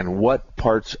 miles. And what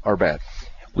parts are bad?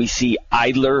 We see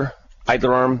idler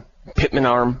arm, pitman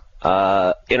arm,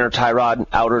 inner tie rod,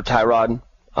 outer tie rod,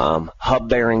 hub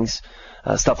bearings,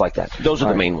 stuff like that. Those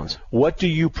are the main ones. What do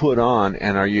you put on,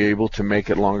 and are you able to make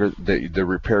it longer, the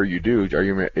repair you do, are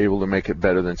you able to make it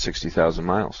better than 60,000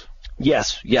 miles?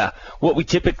 Yes, yeah. What we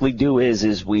typically do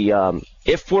is we,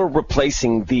 if we're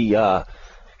replacing the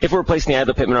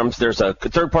idler pitman arms, there's a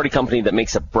third-party company that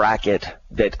makes a bracket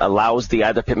that allows the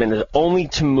idler pitman only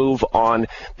to move on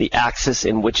the axis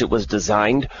in which it was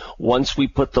designed. Once we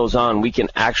put those on, we can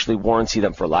actually warranty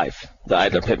them for life, the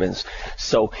idler pitmans.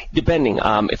 So depending,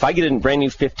 if I get a brand new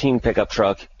 15 pickup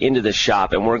truck into the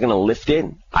shop and we're going to lift it,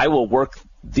 I will work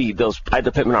those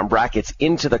idler pitman arm brackets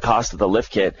into the cost of the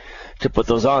lift kit to put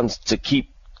those on to keep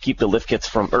the lift kits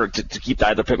to keep the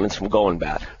idler pitmans from going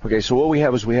bad. Okay, so what we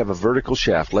have is we have a vertical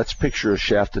shaft. Let's picture a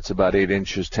shaft that's about 8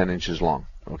 inches, 10 inches long.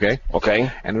 Okay?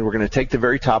 Okay. And then we're going to take the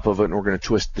very top of it and we're going to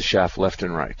twist the shaft left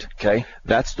and right. Okay.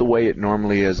 That's the way it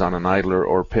normally is on an idler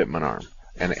or pitman arm.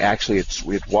 And actually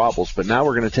it wobbles, but now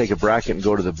we're going to take a bracket and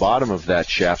go to the bottom of that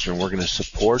shaft and we're going to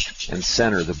support and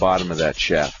center the bottom of that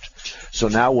shaft. So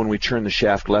now when we turn the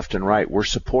shaft left and right, we're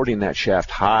supporting that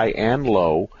shaft high and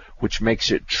low, which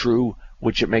makes it true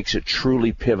which it makes it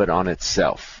truly pivot on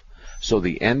itself. So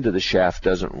the end of the shaft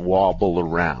doesn't wobble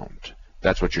around.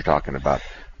 That's what you're talking about.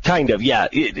 Kind of, yeah.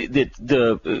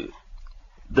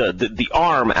 The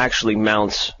arm actually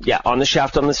mounts, on the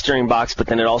shaft on the steering box, but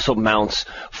then it also mounts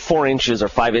 4 inches or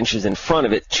 5 inches in front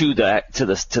of it to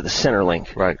the center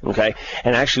link. Right. Okay.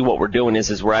 And actually, what we're doing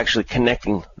is we're actually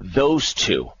connecting those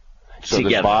two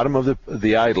together. The bottom of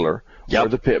the idler or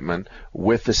the pitman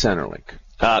with the center link.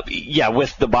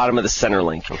 With the bottom of the center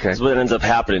link. Okay. So what ends up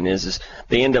happening is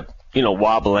they end up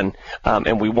wobbling,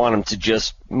 and we want them to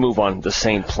just move on the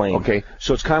same plane. Okay,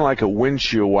 so it's kind of like a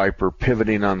windshield wiper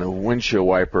pivoting on the windshield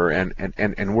wiper, and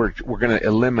we're going to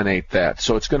eliminate that.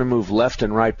 So it's going to move left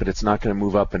and right, but it's not going to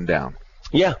move up and down.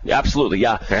 Yeah, absolutely,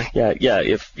 yeah. Okay. Yeah.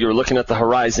 If you're looking at the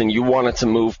horizon, you want it to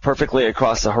move perfectly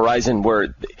across the horizon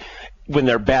where when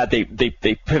they're bad, they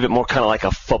pivot more kind of like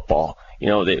a football.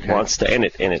 That wants to, and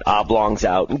it oblongs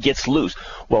out and gets loose.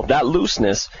 Well, that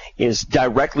looseness is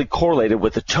directly correlated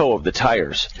with the toe of the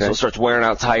tires. Okay. So it starts wearing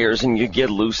out tires, and you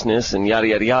get looseness, and yada,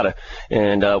 yada, yada.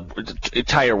 And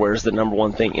tire wear is the number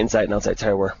one thing, inside and outside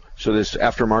tire wear. So this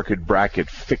aftermarket bracket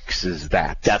fixes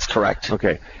that. That's correct.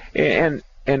 Okay. And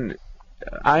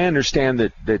I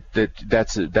understand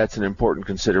that's an important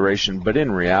consideration, but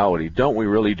in reality, don't we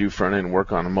really do front end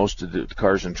work on most of the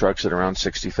cars and trucks at around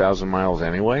 60,000 miles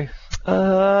anyway?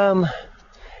 Not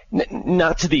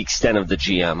to the extent of the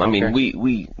GM. I mean,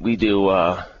 we do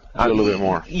a little bit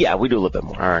more. Yeah, we do a little bit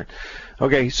more. All right.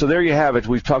 Okay, so there you have it.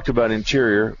 We've talked about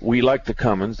interior. We like the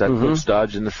Cummins. That puts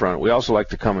Dodge in the front. We also like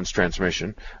the Cummins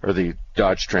transmission, or the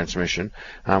Dodge transmission.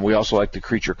 We also like the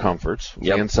Creature Comforts,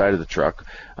 the inside of the truck.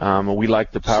 We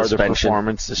like the power, the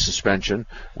performance, the suspension.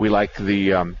 We like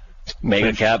the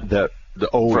Mega Cab.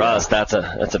 For us, that's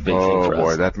a big thing for us. Oh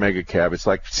boy, that Mega Cab! It's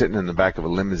like sitting in the back of a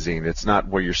limousine. It's not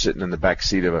where you're sitting in the back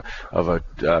seat of a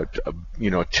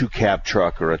 2-cab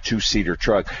truck or a 2-seater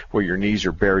truck where your knees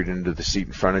are buried into the seat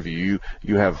in front of you.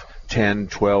 You have 10,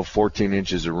 12, 14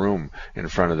 inches of room in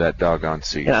front of that doggone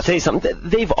seat. And I'll tell you something,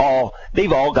 they've all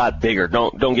got bigger.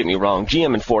 Don't get me wrong.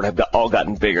 GM and Ford have all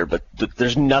gotten bigger, but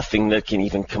there's nothing that can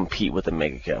even compete with a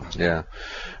Mega Cab. Yeah.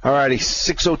 All righty,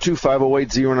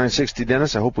 602-508-0960,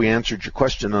 Dennis. I hope we answered your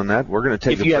question on that. We're going to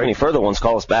take If you have any further ones,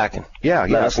 call us back. And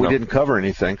if we didn't cover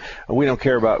anything. We don't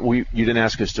care about, you didn't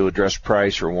ask us to address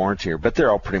price or warranty here, but they're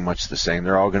all pretty much the same.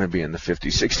 They're all going to be in the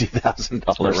 $50,000,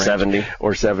 $60,000 or range. 70.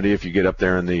 Or 70 if you get up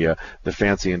there in the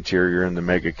fancy interior and the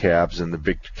Mega Cabs and the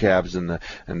big cabs and the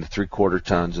 3/4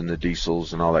 tons and the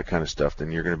diesels and all that kind of stuff,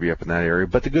 then you're going to be up in that area.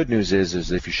 But the good news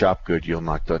is if you shop good, you'll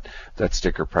knock that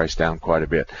sticker price down quite a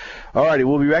bit. All righty,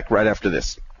 we'll be back right after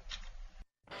this.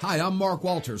 Hi, I'm Mark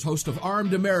Walters, host of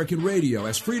Armed American Radio.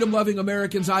 As freedom-loving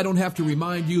Americans, I don't have to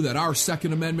remind you that our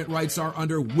Second Amendment rights are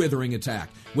under withering attack.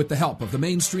 With the help of the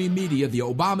mainstream media, the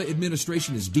Obama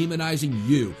administration is demonizing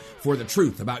you. For the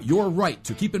truth about your right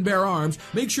to keep and bear arms,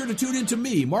 make sure to tune in to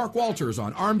me, Mark Walters,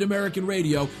 on Armed American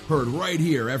Radio, heard right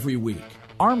here every week.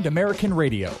 Armed American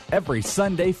Radio, every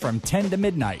Sunday from 10 to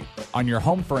midnight, on your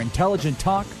home for intelligent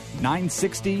talk,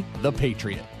 960 The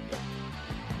Patriot.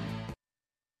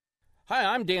 Hi,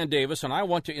 I'm Dan Davis, and I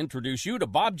want to introduce you to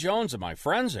Bob Jones and my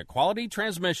friends at Quality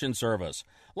Transmission Service.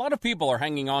 A lot of people are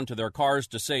hanging on to their cars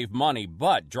to save money,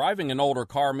 but driving an older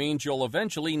car means you'll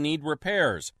eventually need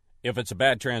repairs. If it's a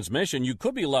bad transmission, you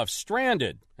could be left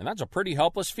stranded, and that's a pretty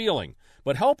helpless feeling.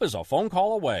 But help is a phone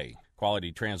call away.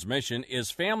 Quality Transmission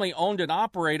is family-owned and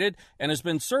operated and has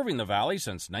been serving the Valley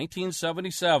since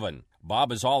 1977.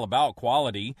 Bob is all about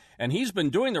quality, and he's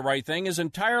been doing the right thing his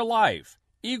entire life.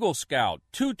 Eagle Scout,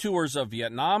 2 tours of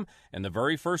Vietnam, and the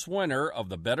very first winner of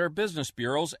the Better Business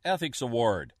Bureau's Ethics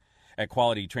Award. At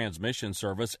Quality Transmission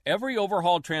Service, every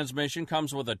overhauled transmission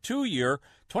comes with a 2-year,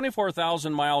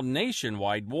 24,000-mile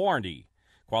nationwide warranty.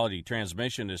 Quality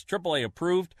Transmission is AAA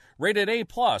approved, rated A+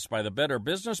 by the Better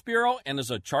Business Bureau, and is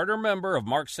a charter member of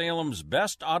Mark Salem's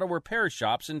best auto repair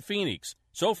shops in Phoenix.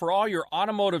 So for all your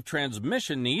automotive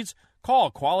transmission needs,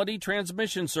 call Quality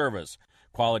Transmission Service.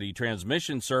 Quality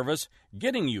Transmission Service,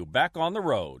 getting you back on the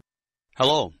road.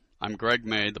 Hello, I'm Greg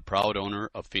May, the proud owner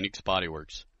of Phoenix Body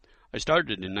Works. I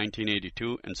started in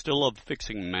 1982 and still love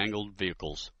fixing mangled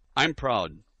vehicles. I'm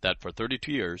proud that for 32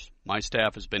 years, my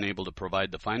staff has been able to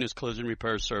provide the finest collision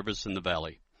repair service in the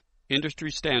Valley.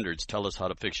 Industry standards tell us how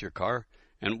to fix your car,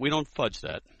 and we don't fudge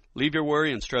that. Leave your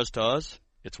worry and stress to us.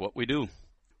 It's what we do.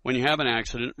 When you have an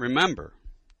accident, remember,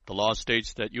 the law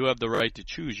states that you have the right to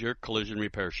choose your collision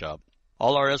repair shop.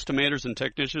 All our estimators and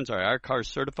technicians are ICAR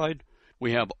certified.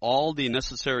 We have all the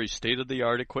necessary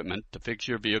state-of-the-art equipment to fix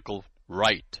your vehicle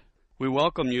right. We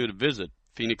welcome you to visit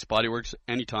Phoenix Body Works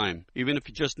anytime, even if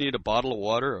you just need a bottle of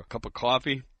water, a cup of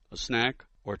coffee, a snack,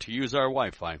 or to use our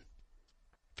Wi-Fi.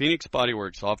 Phoenix Body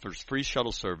Works offers free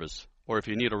shuttle service, or if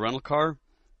you need a rental car,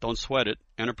 don't sweat it.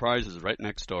 Enterprise is right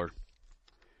next door.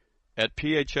 At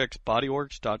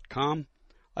phxbodyworks.com,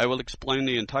 I will explain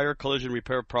the entire collision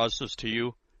repair process to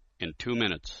you in 2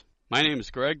 minutes. My name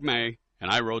is Greg May, and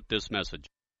I wrote this message.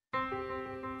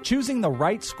 Choosing the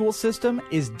right school system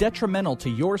is detrimental to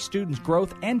your students'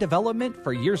 growth and development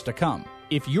for years to come.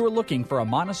 If you're looking for a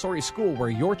Montessori school where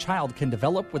your child can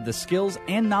develop with the skills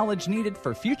and knowledge needed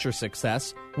for future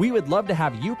success, we would love to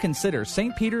have you consider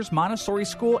St. Peter's Montessori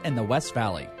School in the West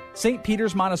Valley. St.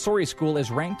 Peter's Montessori School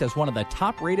is ranked as one of the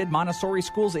top-rated Montessori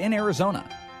schools in Arizona,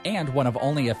 and one of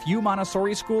only a few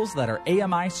Montessori schools that are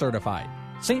AMI certified.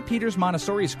 St. Peter's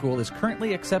Montessori School is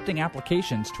currently accepting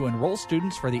applications to enroll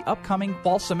students for the upcoming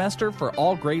fall semester for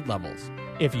all grade levels.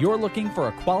 If you're looking for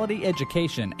a quality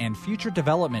education and future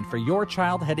development for your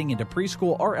child heading into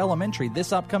preschool or elementary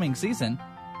this upcoming season,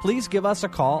 please give us a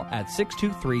call at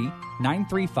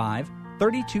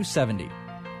 623-935-3270.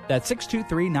 That's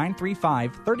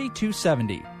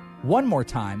 623-935-3270. One more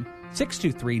time,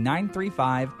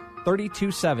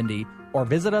 623-935-3270, or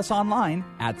visit us online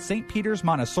at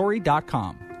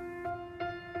stpetersmontessori.com.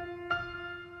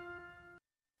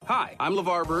 Hi, I'm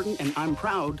LeVar Burton, and I'm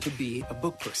proud to be a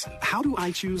book person. How do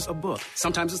I choose a book?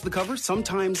 Sometimes it's the cover,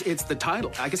 sometimes it's the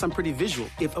title. I guess I'm pretty visual.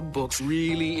 If a book's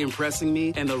really impressing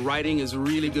me and the writing is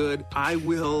really good, I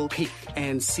will peek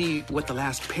and see what the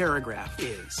last paragraph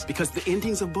is, because the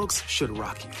endings of books should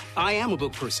rock you. I am a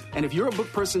book person, and if you're a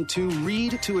book person too,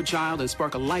 read to a child and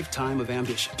spark a lifetime of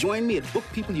ambition. Join me at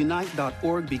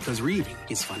bookpeopleunite.org, because reading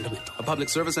is fundamental. A public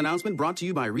service announcement brought to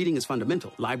you by Reading is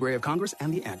Fundamental, Library of Congress,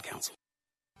 and the Ad Council.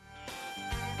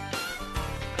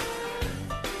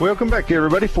 Welcome back,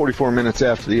 everybody. 44 minutes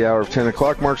after the hour of 10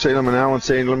 o'clock. Mark Salem and Alan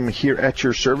Salem here at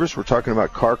your service. We're talking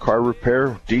about car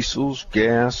repair, diesels,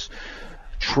 gas,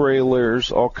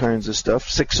 trailers, all kinds of stuff.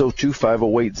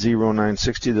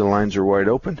 602-508-0960. The lines are wide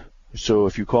open. So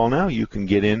if you call now, you can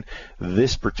get in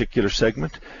this particular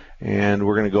segment. And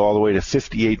we're going to go all the way to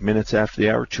 58 minutes after the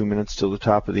hour, 2 minutes till the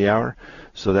top of the hour.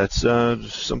 So that's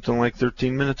something like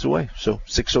 13 minutes away. So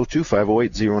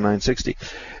 602-508-0960.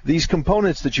 These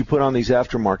components that you put on these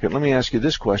aftermarket, let me ask you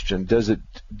this question. Does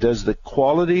the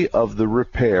quality of the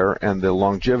repair and the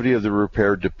longevity of the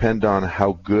repair depend on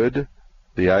how good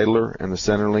the idler and the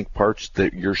Centerlink parts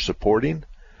that you're supporting?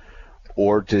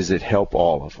 Or does it help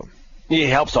all of them? It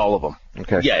helps all of them.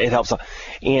 Okay. Yeah, it helps.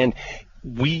 And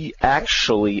we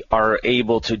actually are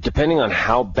able to, depending on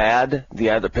how bad the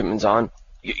idler pitman's on,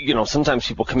 you know, sometimes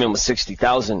people come in with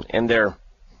 60,000 and they're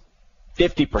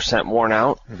 50% worn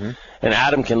out, and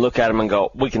Adam can look at them and go,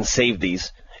 we can save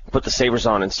these, put the savers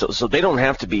on, and so they don't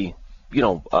have to be, you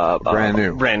know, brand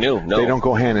new. No, they don't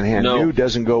go hand in hand. No. New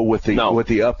doesn't go with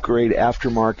the upgrade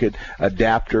aftermarket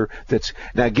adapter. That's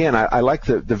now again, I like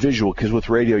the visual, because with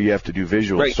radio you have to do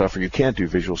visual stuff, or you can't do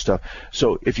visual stuff.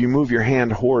 So if you move your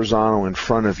hand horizontal in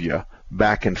front of you,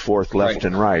 back and forth, left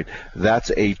and right,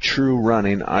 that's a true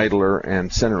running idler and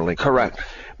Centerlink. Correct.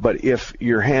 But if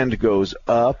your hand goes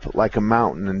up like a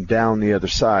mountain and down the other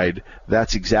side,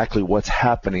 that's exactly what's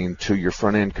happening to your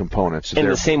front end components. In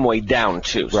the same way down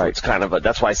too. So it's kind of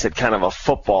that's why I said kind of a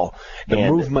football. The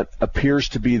movement appears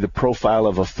to be the profile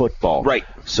of a football. Right.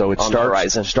 So it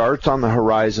starts on the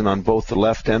horizon on both the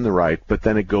left and the right, but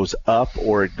then it goes up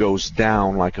or it goes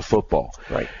down like a football.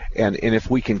 Right. And if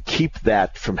we can keep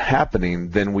that from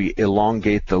happening, then we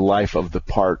elongate the life of the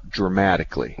part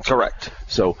dramatically. Correct.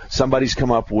 So somebody's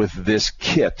come up with this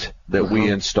kit that we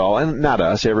install, and not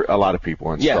us, a lot of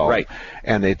people install. Yeah, right.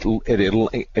 And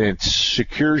it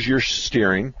secures your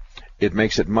steering. It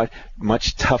makes it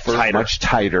much tougher, much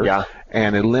tighter,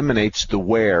 and eliminates the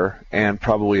wear and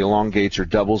probably elongates or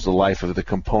doubles the life of the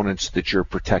components that you're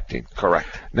protecting. Correct.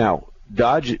 Now,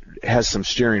 Dodge has some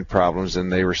steering problems, and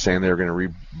they were saying they were going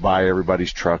to buy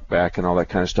everybody's truck back and all that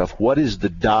kind of stuff. What is the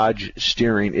Dodge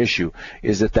steering issue?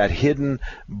 Is it that hidden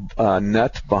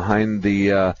nut behind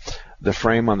the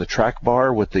frame on the track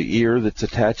bar with the ear that's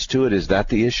attached to it? Is that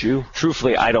the issue?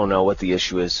 Truthfully, I don't know what the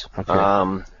issue is. Okay.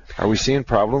 Are we seeing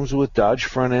problems with Dodge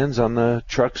front ends on the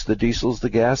trucks, the diesels, the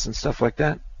gas, and stuff like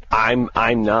that? I'm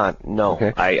not. No.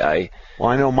 Okay. Well,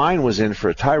 I know mine was in for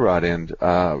a tie rod end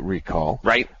recall.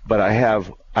 Right. But I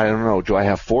don't know. Do I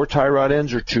have 4 tie rod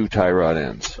ends or 2 tie rod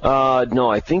ends? No,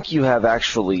 I think you have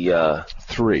actually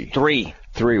 3. 3.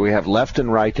 3. We have left and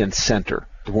right and center.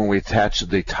 When we attach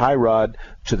the tie rod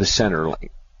to the center link,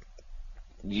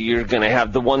 you're going to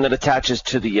have the one that attaches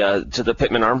to the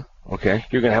pitman arm. Okay.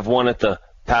 You're going to have one at the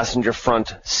passenger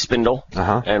front spindle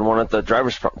and one at the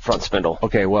driver's front spindle.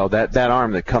 Okay, well, that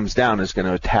arm that comes down is going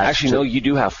to attach. Actually, no, you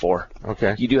do have 4.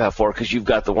 Okay. You do have 4 because you've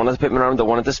got the one at the pitman arm, the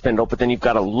one at the spindle, but then you've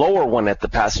got a lower one at the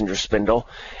passenger spindle.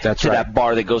 That's to right. that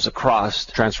bar that goes across.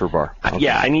 Transfer bar. Okay.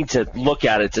 Yeah, I need to look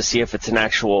at it to see if it's an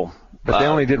actual. But they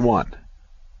only did one.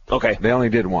 Okay. They only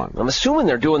did one. I'm assuming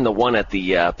they're doing the one at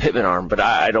the pitman arm, but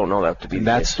I don't know that to be And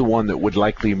the that's case. the one that would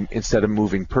likely, instead of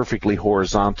moving perfectly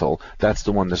horizontal, that's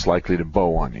the one that's likely to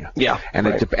bow on you. Yeah. And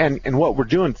right. and what we're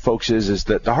doing, folks, is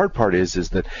that the hard part is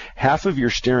that half of your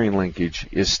steering linkage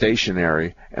is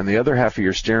stationary, and the other half of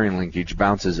your steering linkage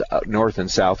bounces north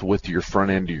and south with your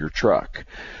front end of your truck.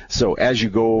 So as you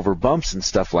go over bumps and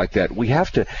stuff like that, we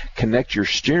have to connect your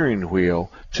steering wheel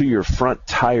to your front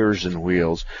tires and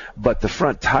wheels, but the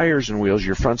front tires and wheels,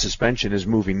 your front suspension is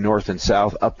moving north and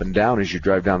south, up and down as you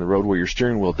drive down the road, where your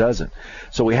steering wheel doesn't.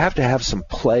 So we have to have some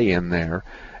play in there,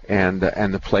 and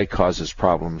the play causes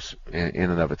problems in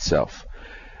and of itself.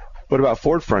 What about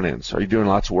Ford front ends? Are you doing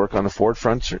lots of work on the Ford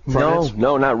front ends?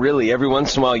 No, not really. Every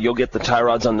once in a while you'll get the tie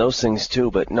rods on those things too,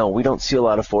 but no, we don't see a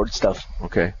lot of Ford stuff.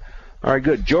 Okay. All right,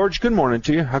 good. George, good morning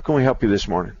to you. How can we help you this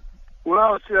morning?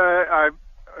 Well,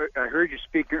 I heard you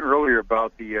speaking earlier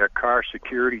about the car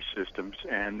security systems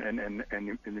and in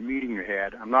the meeting you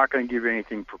had. I'm not going to give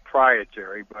anything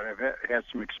proprietary, but I've had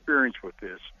some experience with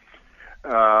this.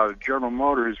 General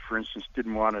Motors, for instance,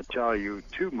 didn't want to tell you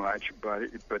too much, but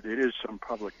it is some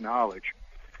public knowledge.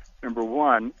 Number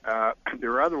one,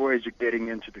 there are other ways of getting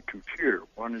into the computer.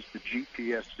 One is the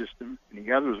GPS system, and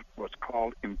the other is what's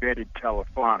called embedded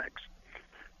telephonics.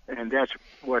 And that's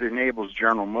what enables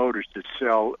General Motors to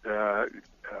sell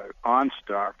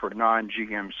OnStar for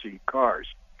non-GMC cars.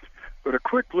 But a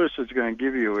quick list is going to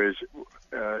give you is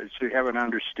so you have an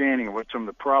understanding of what some of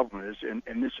the problem is.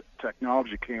 And this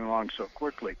technology came along so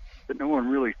quickly that no one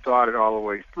really thought it all the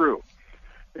way through.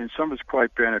 And some of it's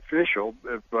quite beneficial,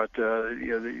 but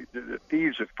the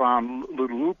thieves have found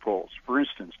little loopholes. For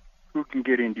instance, who can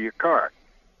get into your car?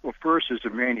 Well, first is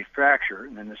the manufacturer,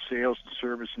 and then the sales,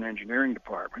 service, and engineering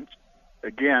departments.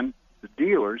 Again, the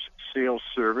dealers, sales,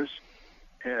 service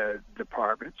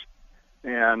departments,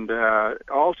 and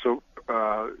also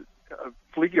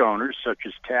fleet owners such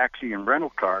as taxi and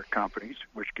rental car companies,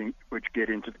 which get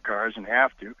into the cars and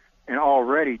have to. And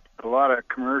already a lot of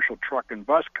commercial truck and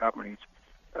bus companies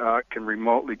can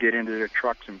remotely get into their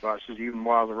trucks and buses even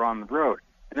while they're on the road.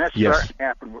 And that's starting to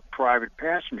happen with private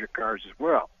passenger cars as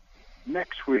well.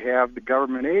 Next, we have the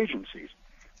government agencies,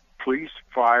 police,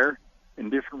 fire,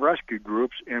 and different rescue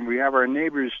groups, and we have our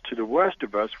neighbors to the west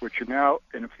of us, which are now,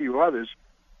 and a few others,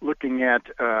 looking at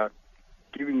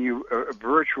giving you a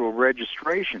virtual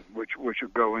registration, which will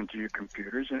go into your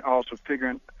computers, and also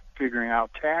figuring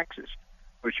out taxes,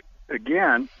 which,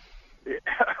 again,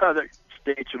 other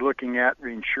states are looking at. The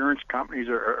insurance companies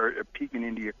are peeking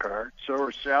into your car, so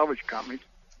are salvage companies,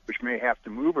 which may have to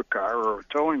move a car, or a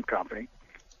towing company,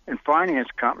 and finance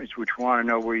companies, which want to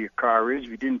know where your car is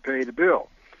if you didn't pay the bill.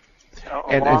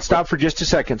 And stop for just a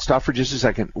second.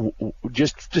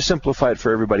 Just to simplify it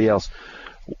for everybody else,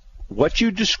 what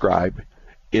you describe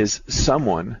is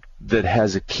someone that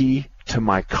has a key to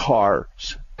my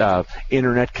car's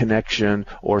internet connection,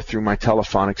 or through my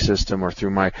telephonic system, or through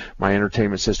my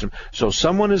entertainment system. So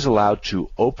someone is allowed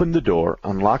to open the door,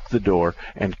 unlock the door,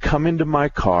 and come into my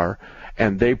car,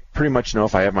 and they pretty much know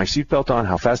if I have my seatbelt on,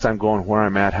 how fast I'm going, where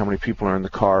I'm at, how many people are in the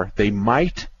car. They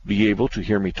might be able to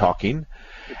hear me talking,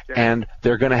 and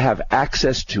they're going to have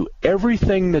access to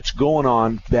everything that's going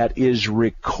on that is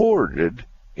recorded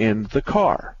in the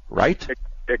car, right?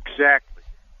 Exactly.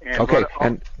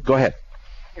 And go ahead.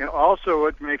 And also,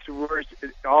 what makes it worse,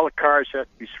 all the cars have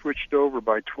to be switched over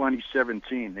by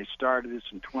 2017. They started this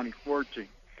in 2014.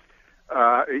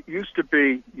 It used to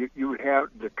be you would have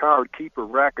the car would keep a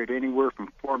record anywhere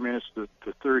from 4 minutes to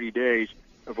 30 days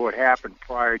of what happened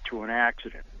prior to an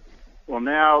accident. Well,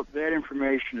 now that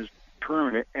information is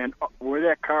permanent, and where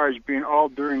that car has been all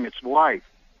during its life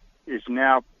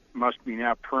must be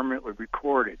now permanently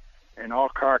recorded, and all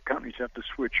car companies have to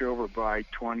switch over by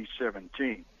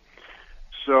 2017.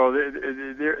 So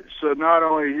not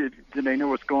only do they know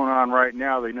what's going on right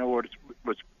now, they know what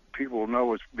people know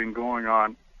what's been going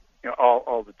on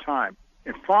all the time.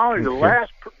 And finally,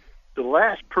 the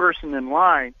last person in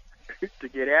line to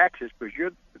get access,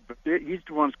 because he's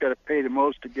the one that's got to pay the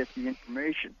most to get the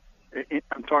information.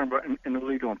 I'm talking about in a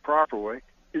legal and proper way.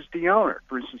 Is the owner,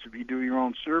 for instance, if you do your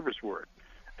own service work.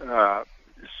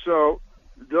 So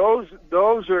those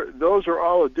are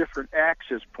all the different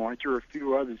access points. There are a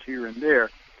few others here and there,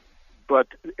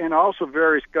 and also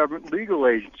various government legal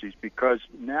agencies, because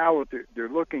now what they're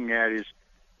looking at is,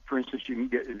 for instance, you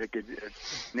can they could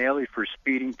nail you for a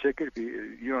speeding ticket.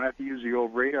 You don't have to use the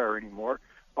old radar anymore.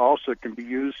 Also, it can be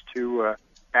used to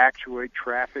actuate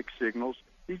traffic signals.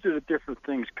 These are the different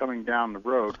things coming down the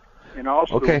road, and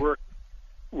also to work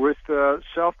with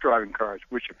self-driving cars,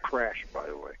 which have crashed, by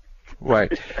the way.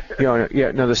 Right.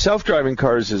 Now, the self-driving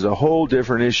cars is a whole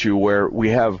different issue where we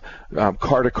have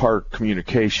car-to-car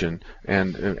communication,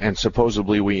 and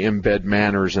supposedly we embed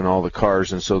manners in all the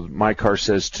cars. And so my car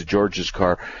says to George's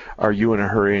car, "Are you in a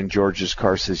hurry?" And George's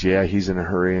car says, "Yeah, he's in a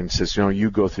hurry," and says,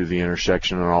 "You go through the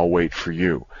intersection and I'll wait for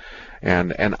you."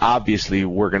 And obviously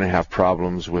we're going to have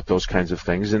problems with those kinds of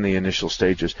things in the initial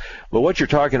stages. But what you're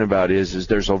talking about is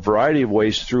there's a variety of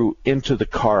ways through into the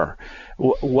car.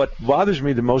 What bothers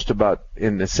me the most about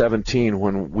in the 17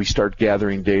 when we start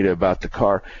gathering data about the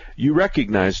car, you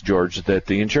recognize, George, that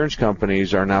the insurance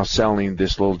companies are now selling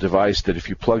this little device that if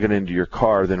you plug it into your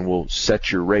car, then will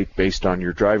set your rate based on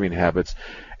your driving habits.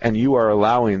 And you are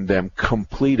allowing them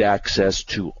complete access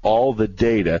to all the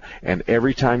data, and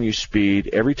every time you speed,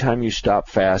 every time you stop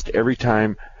fast, every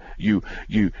time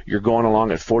you're going along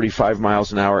at 45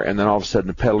 miles an hour, and then all of a sudden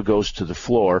the pedal goes to the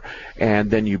floor, and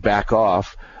then you back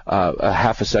off a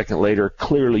half a second later,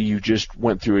 clearly you just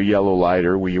went through a yellow light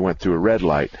or you went through a red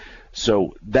light.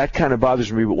 So that kind of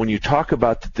bothers me, but when you talk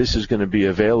about that this is going to be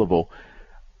available,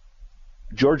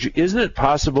 George, isn't it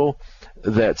possible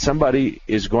that somebody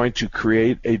is going to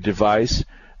create a device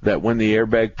that when the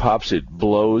airbag pops, it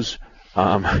blows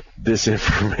this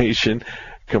information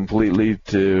completely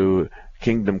to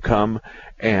kingdom come?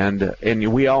 And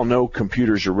we all know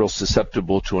computers are real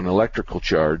susceptible to an electrical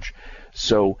charge.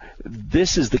 So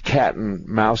this is the cat and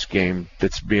mouse game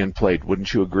that's being played.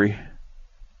 Wouldn't you agree?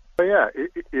 Oh, yeah,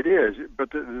 it is.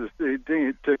 But the thing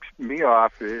that ticks me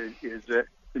off is that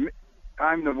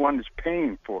I'm the one that's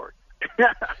paying for it.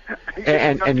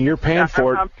 and you're paying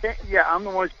for it. I'm the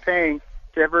one that's paying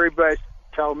to have everybody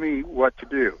tell me what to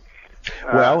do.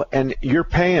 Well, and you're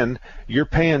paying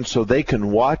so they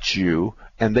can watch you,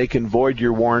 and they can void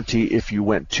your warranty if you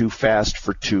went too fast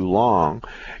for too long.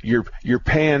 You're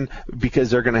paying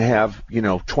because they're going to have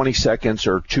 20 seconds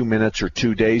or 2 minutes or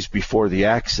 2 days before the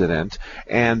accident,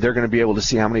 and they're going to be able to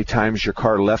see how many times your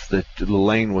car left the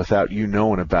lane without you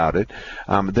knowing about it.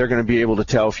 They're going to be able to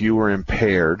tell if you were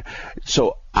impaired.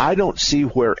 So I don't see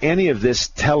where any of this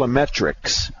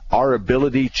telemetrics, our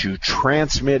ability to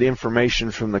transmit information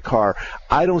from the car,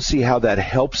 I don't see how that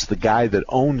helps the guy that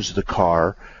owns the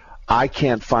car. I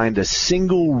can't find a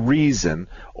single reason,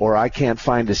 or I can't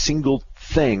find a single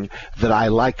thing that I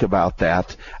like about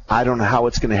that. I don't know how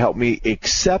it's going to help me,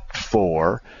 except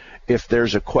for if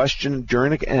there's a question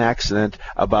during an accident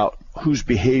about whose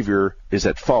behavior is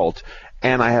at fault,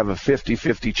 and I have a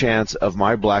 50-50 chance of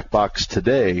my black box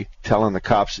today telling the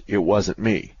cops it wasn't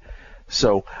me.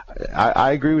 So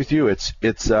I agree with you. It's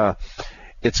going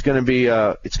to be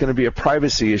a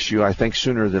privacy issue, I think,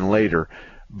 sooner than later.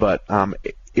 But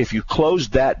if you close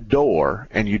that door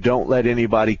and you don't let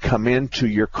anybody come into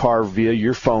your car via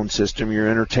your phone system, your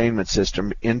entertainment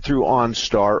system, in through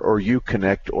OnStar or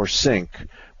Uconnect or Sync,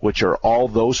 which are all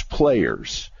those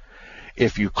players,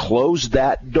 if you close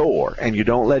that door and you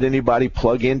don't let anybody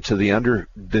plug into the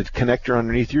connector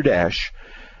underneath your dash,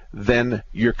 then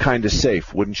you're kind of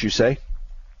safe, wouldn't you say?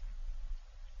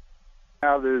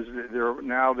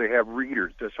 Now they have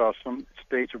readers. That's how some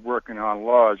states are working on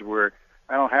laws where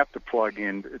I don't have to plug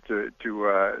in to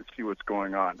see what's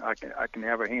going on. I can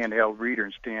have a handheld reader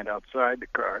and stand outside the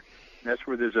car. And that's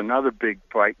where there's another big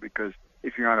fight, because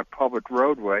if you're on a public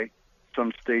roadway,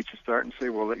 some states are starting to say,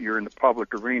 well, that you're in the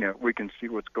public arena, we can see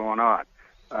what's going on.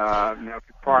 Now, if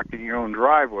you're parked in your own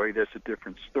driveway, that's a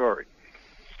different story.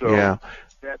 So yeah.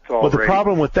 That's all. Well, the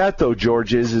problem with that, though,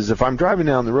 George, is if I'm driving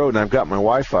down the road and I've got my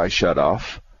Wi-Fi shut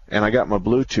off and I got my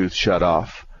Bluetooth shut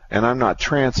off and I'm not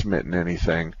transmitting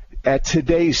anything at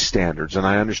today's standards, and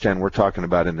I understand we're talking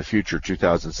about in the future,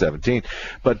 2017,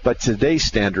 but today's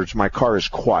standards, my car is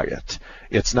quiet.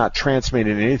 It's not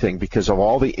transmitting anything because of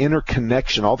all the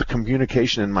interconnection, all the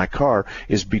communication in my car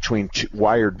is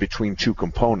wired between two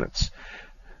components.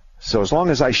 So as long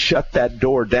as I shut that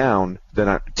door down,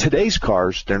 then today's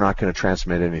cars, they're not going to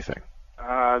transmit anything.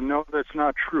 No, that's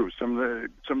not true. Some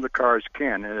of the cars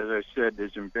can. And as I said,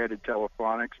 there's embedded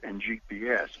telephonics and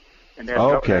GPS. And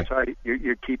that's how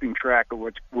you're keeping track of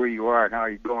where you are and how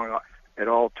you're going at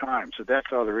all times. So that's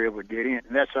how they're able to get in.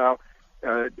 And that's how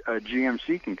a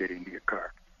GMC can get into your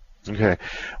car. Okay.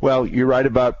 Well, you're right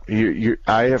about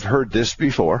I have heard this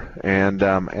before, and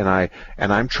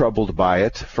I'm troubled by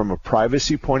it from a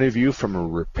privacy point of view, from a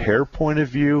repair point of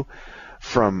view.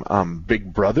 from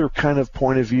Big Brother kind of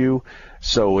point of view.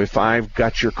 So if I've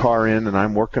got your car in and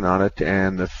I'm working on it,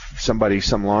 and if some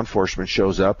law enforcement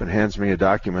shows up and hands me a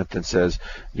document that says,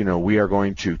 we are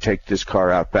going to take this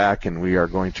car out back and we are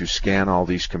going to scan all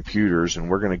these computers and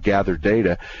we're going to gather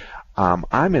data,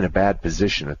 I'm in a bad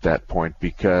position at that point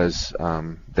because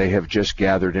they have just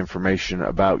gathered information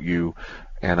about you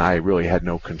and I really had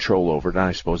no control over it. And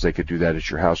I suppose they could do that at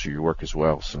your house or your work as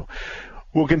well. So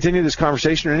we'll continue this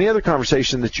conversation or any other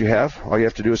conversation that you have. All you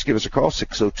have to do is give us a call,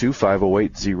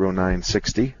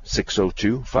 602-508-0960,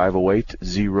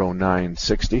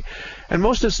 602-508-0960. And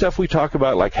most of the stuff we talk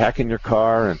about, like hacking your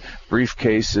car and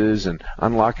briefcases and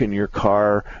unlocking your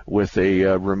car with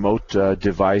a remote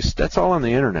device, that's all on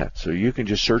the Internet. So you can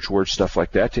just search word stuff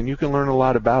like that, and you can learn a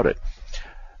lot about it.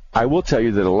 I will tell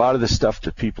you that a lot of the stuff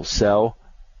that people sell,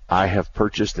 I have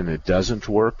purchased and it doesn't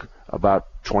work. About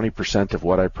 20% of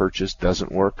what I purchased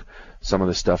doesn't work. Some of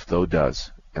the stuff, though,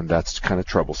 does, and that's kind of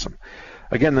troublesome.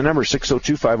 Again, the number is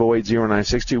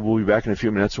 602-508-0960. We'll be back in a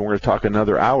few minutes, and we're going to talk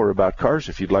another hour about cars.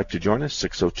 If you'd like to join us,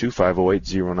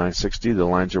 602-508-0960. The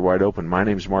lines are wide open. My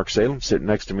name's Mark Salem. Sitting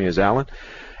next to me is Alan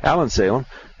Salem,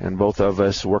 and both of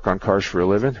us work on cars for a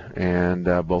living, and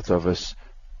both of us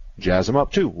jazz them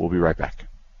up, too. We'll be right back.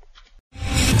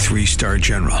 3-star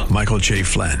General Michael J.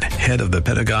 Flynn, head of the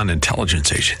Pentagon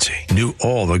Intelligence Agency, knew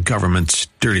all the government's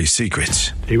dirty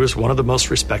secrets. He was one of the most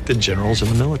respected generals in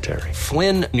the military.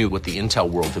 Flynn knew what the intel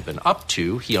world had been up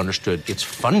to. He understood its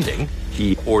funding.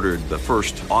 He ordered the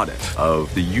first audit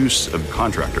of the use of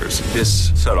contractors.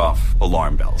 This set off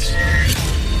alarm bells.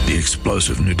 The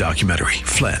explosive new documentary,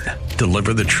 Flynn,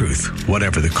 Deliver the Truth,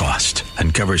 Whatever the Cost,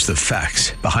 uncovers the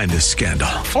facts behind this scandal.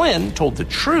 Flynn told the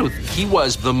truth. He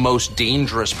was the most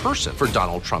dangerous person for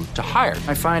Donald Trump to hire.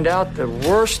 I find out the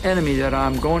worst enemy that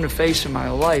I'm going to face in my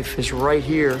life is right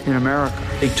here in America.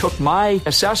 They took my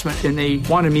assessment and they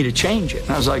wanted me to change it.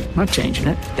 And I was like, I'm not changing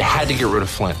it. They had to get rid of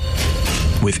Flynn.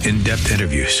 With in-depth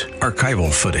interviews,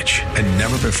 archival footage, and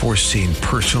never-before-seen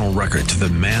personal records of the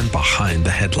man behind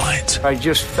the headlines. I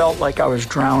just felt like I was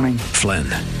drowning. Flynn,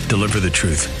 Deliver the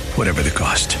Truth, Whatever the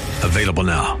Cost. Available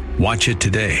now. Watch it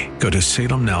today. Go to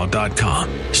salemnow.com.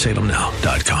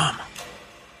 salemnow.com.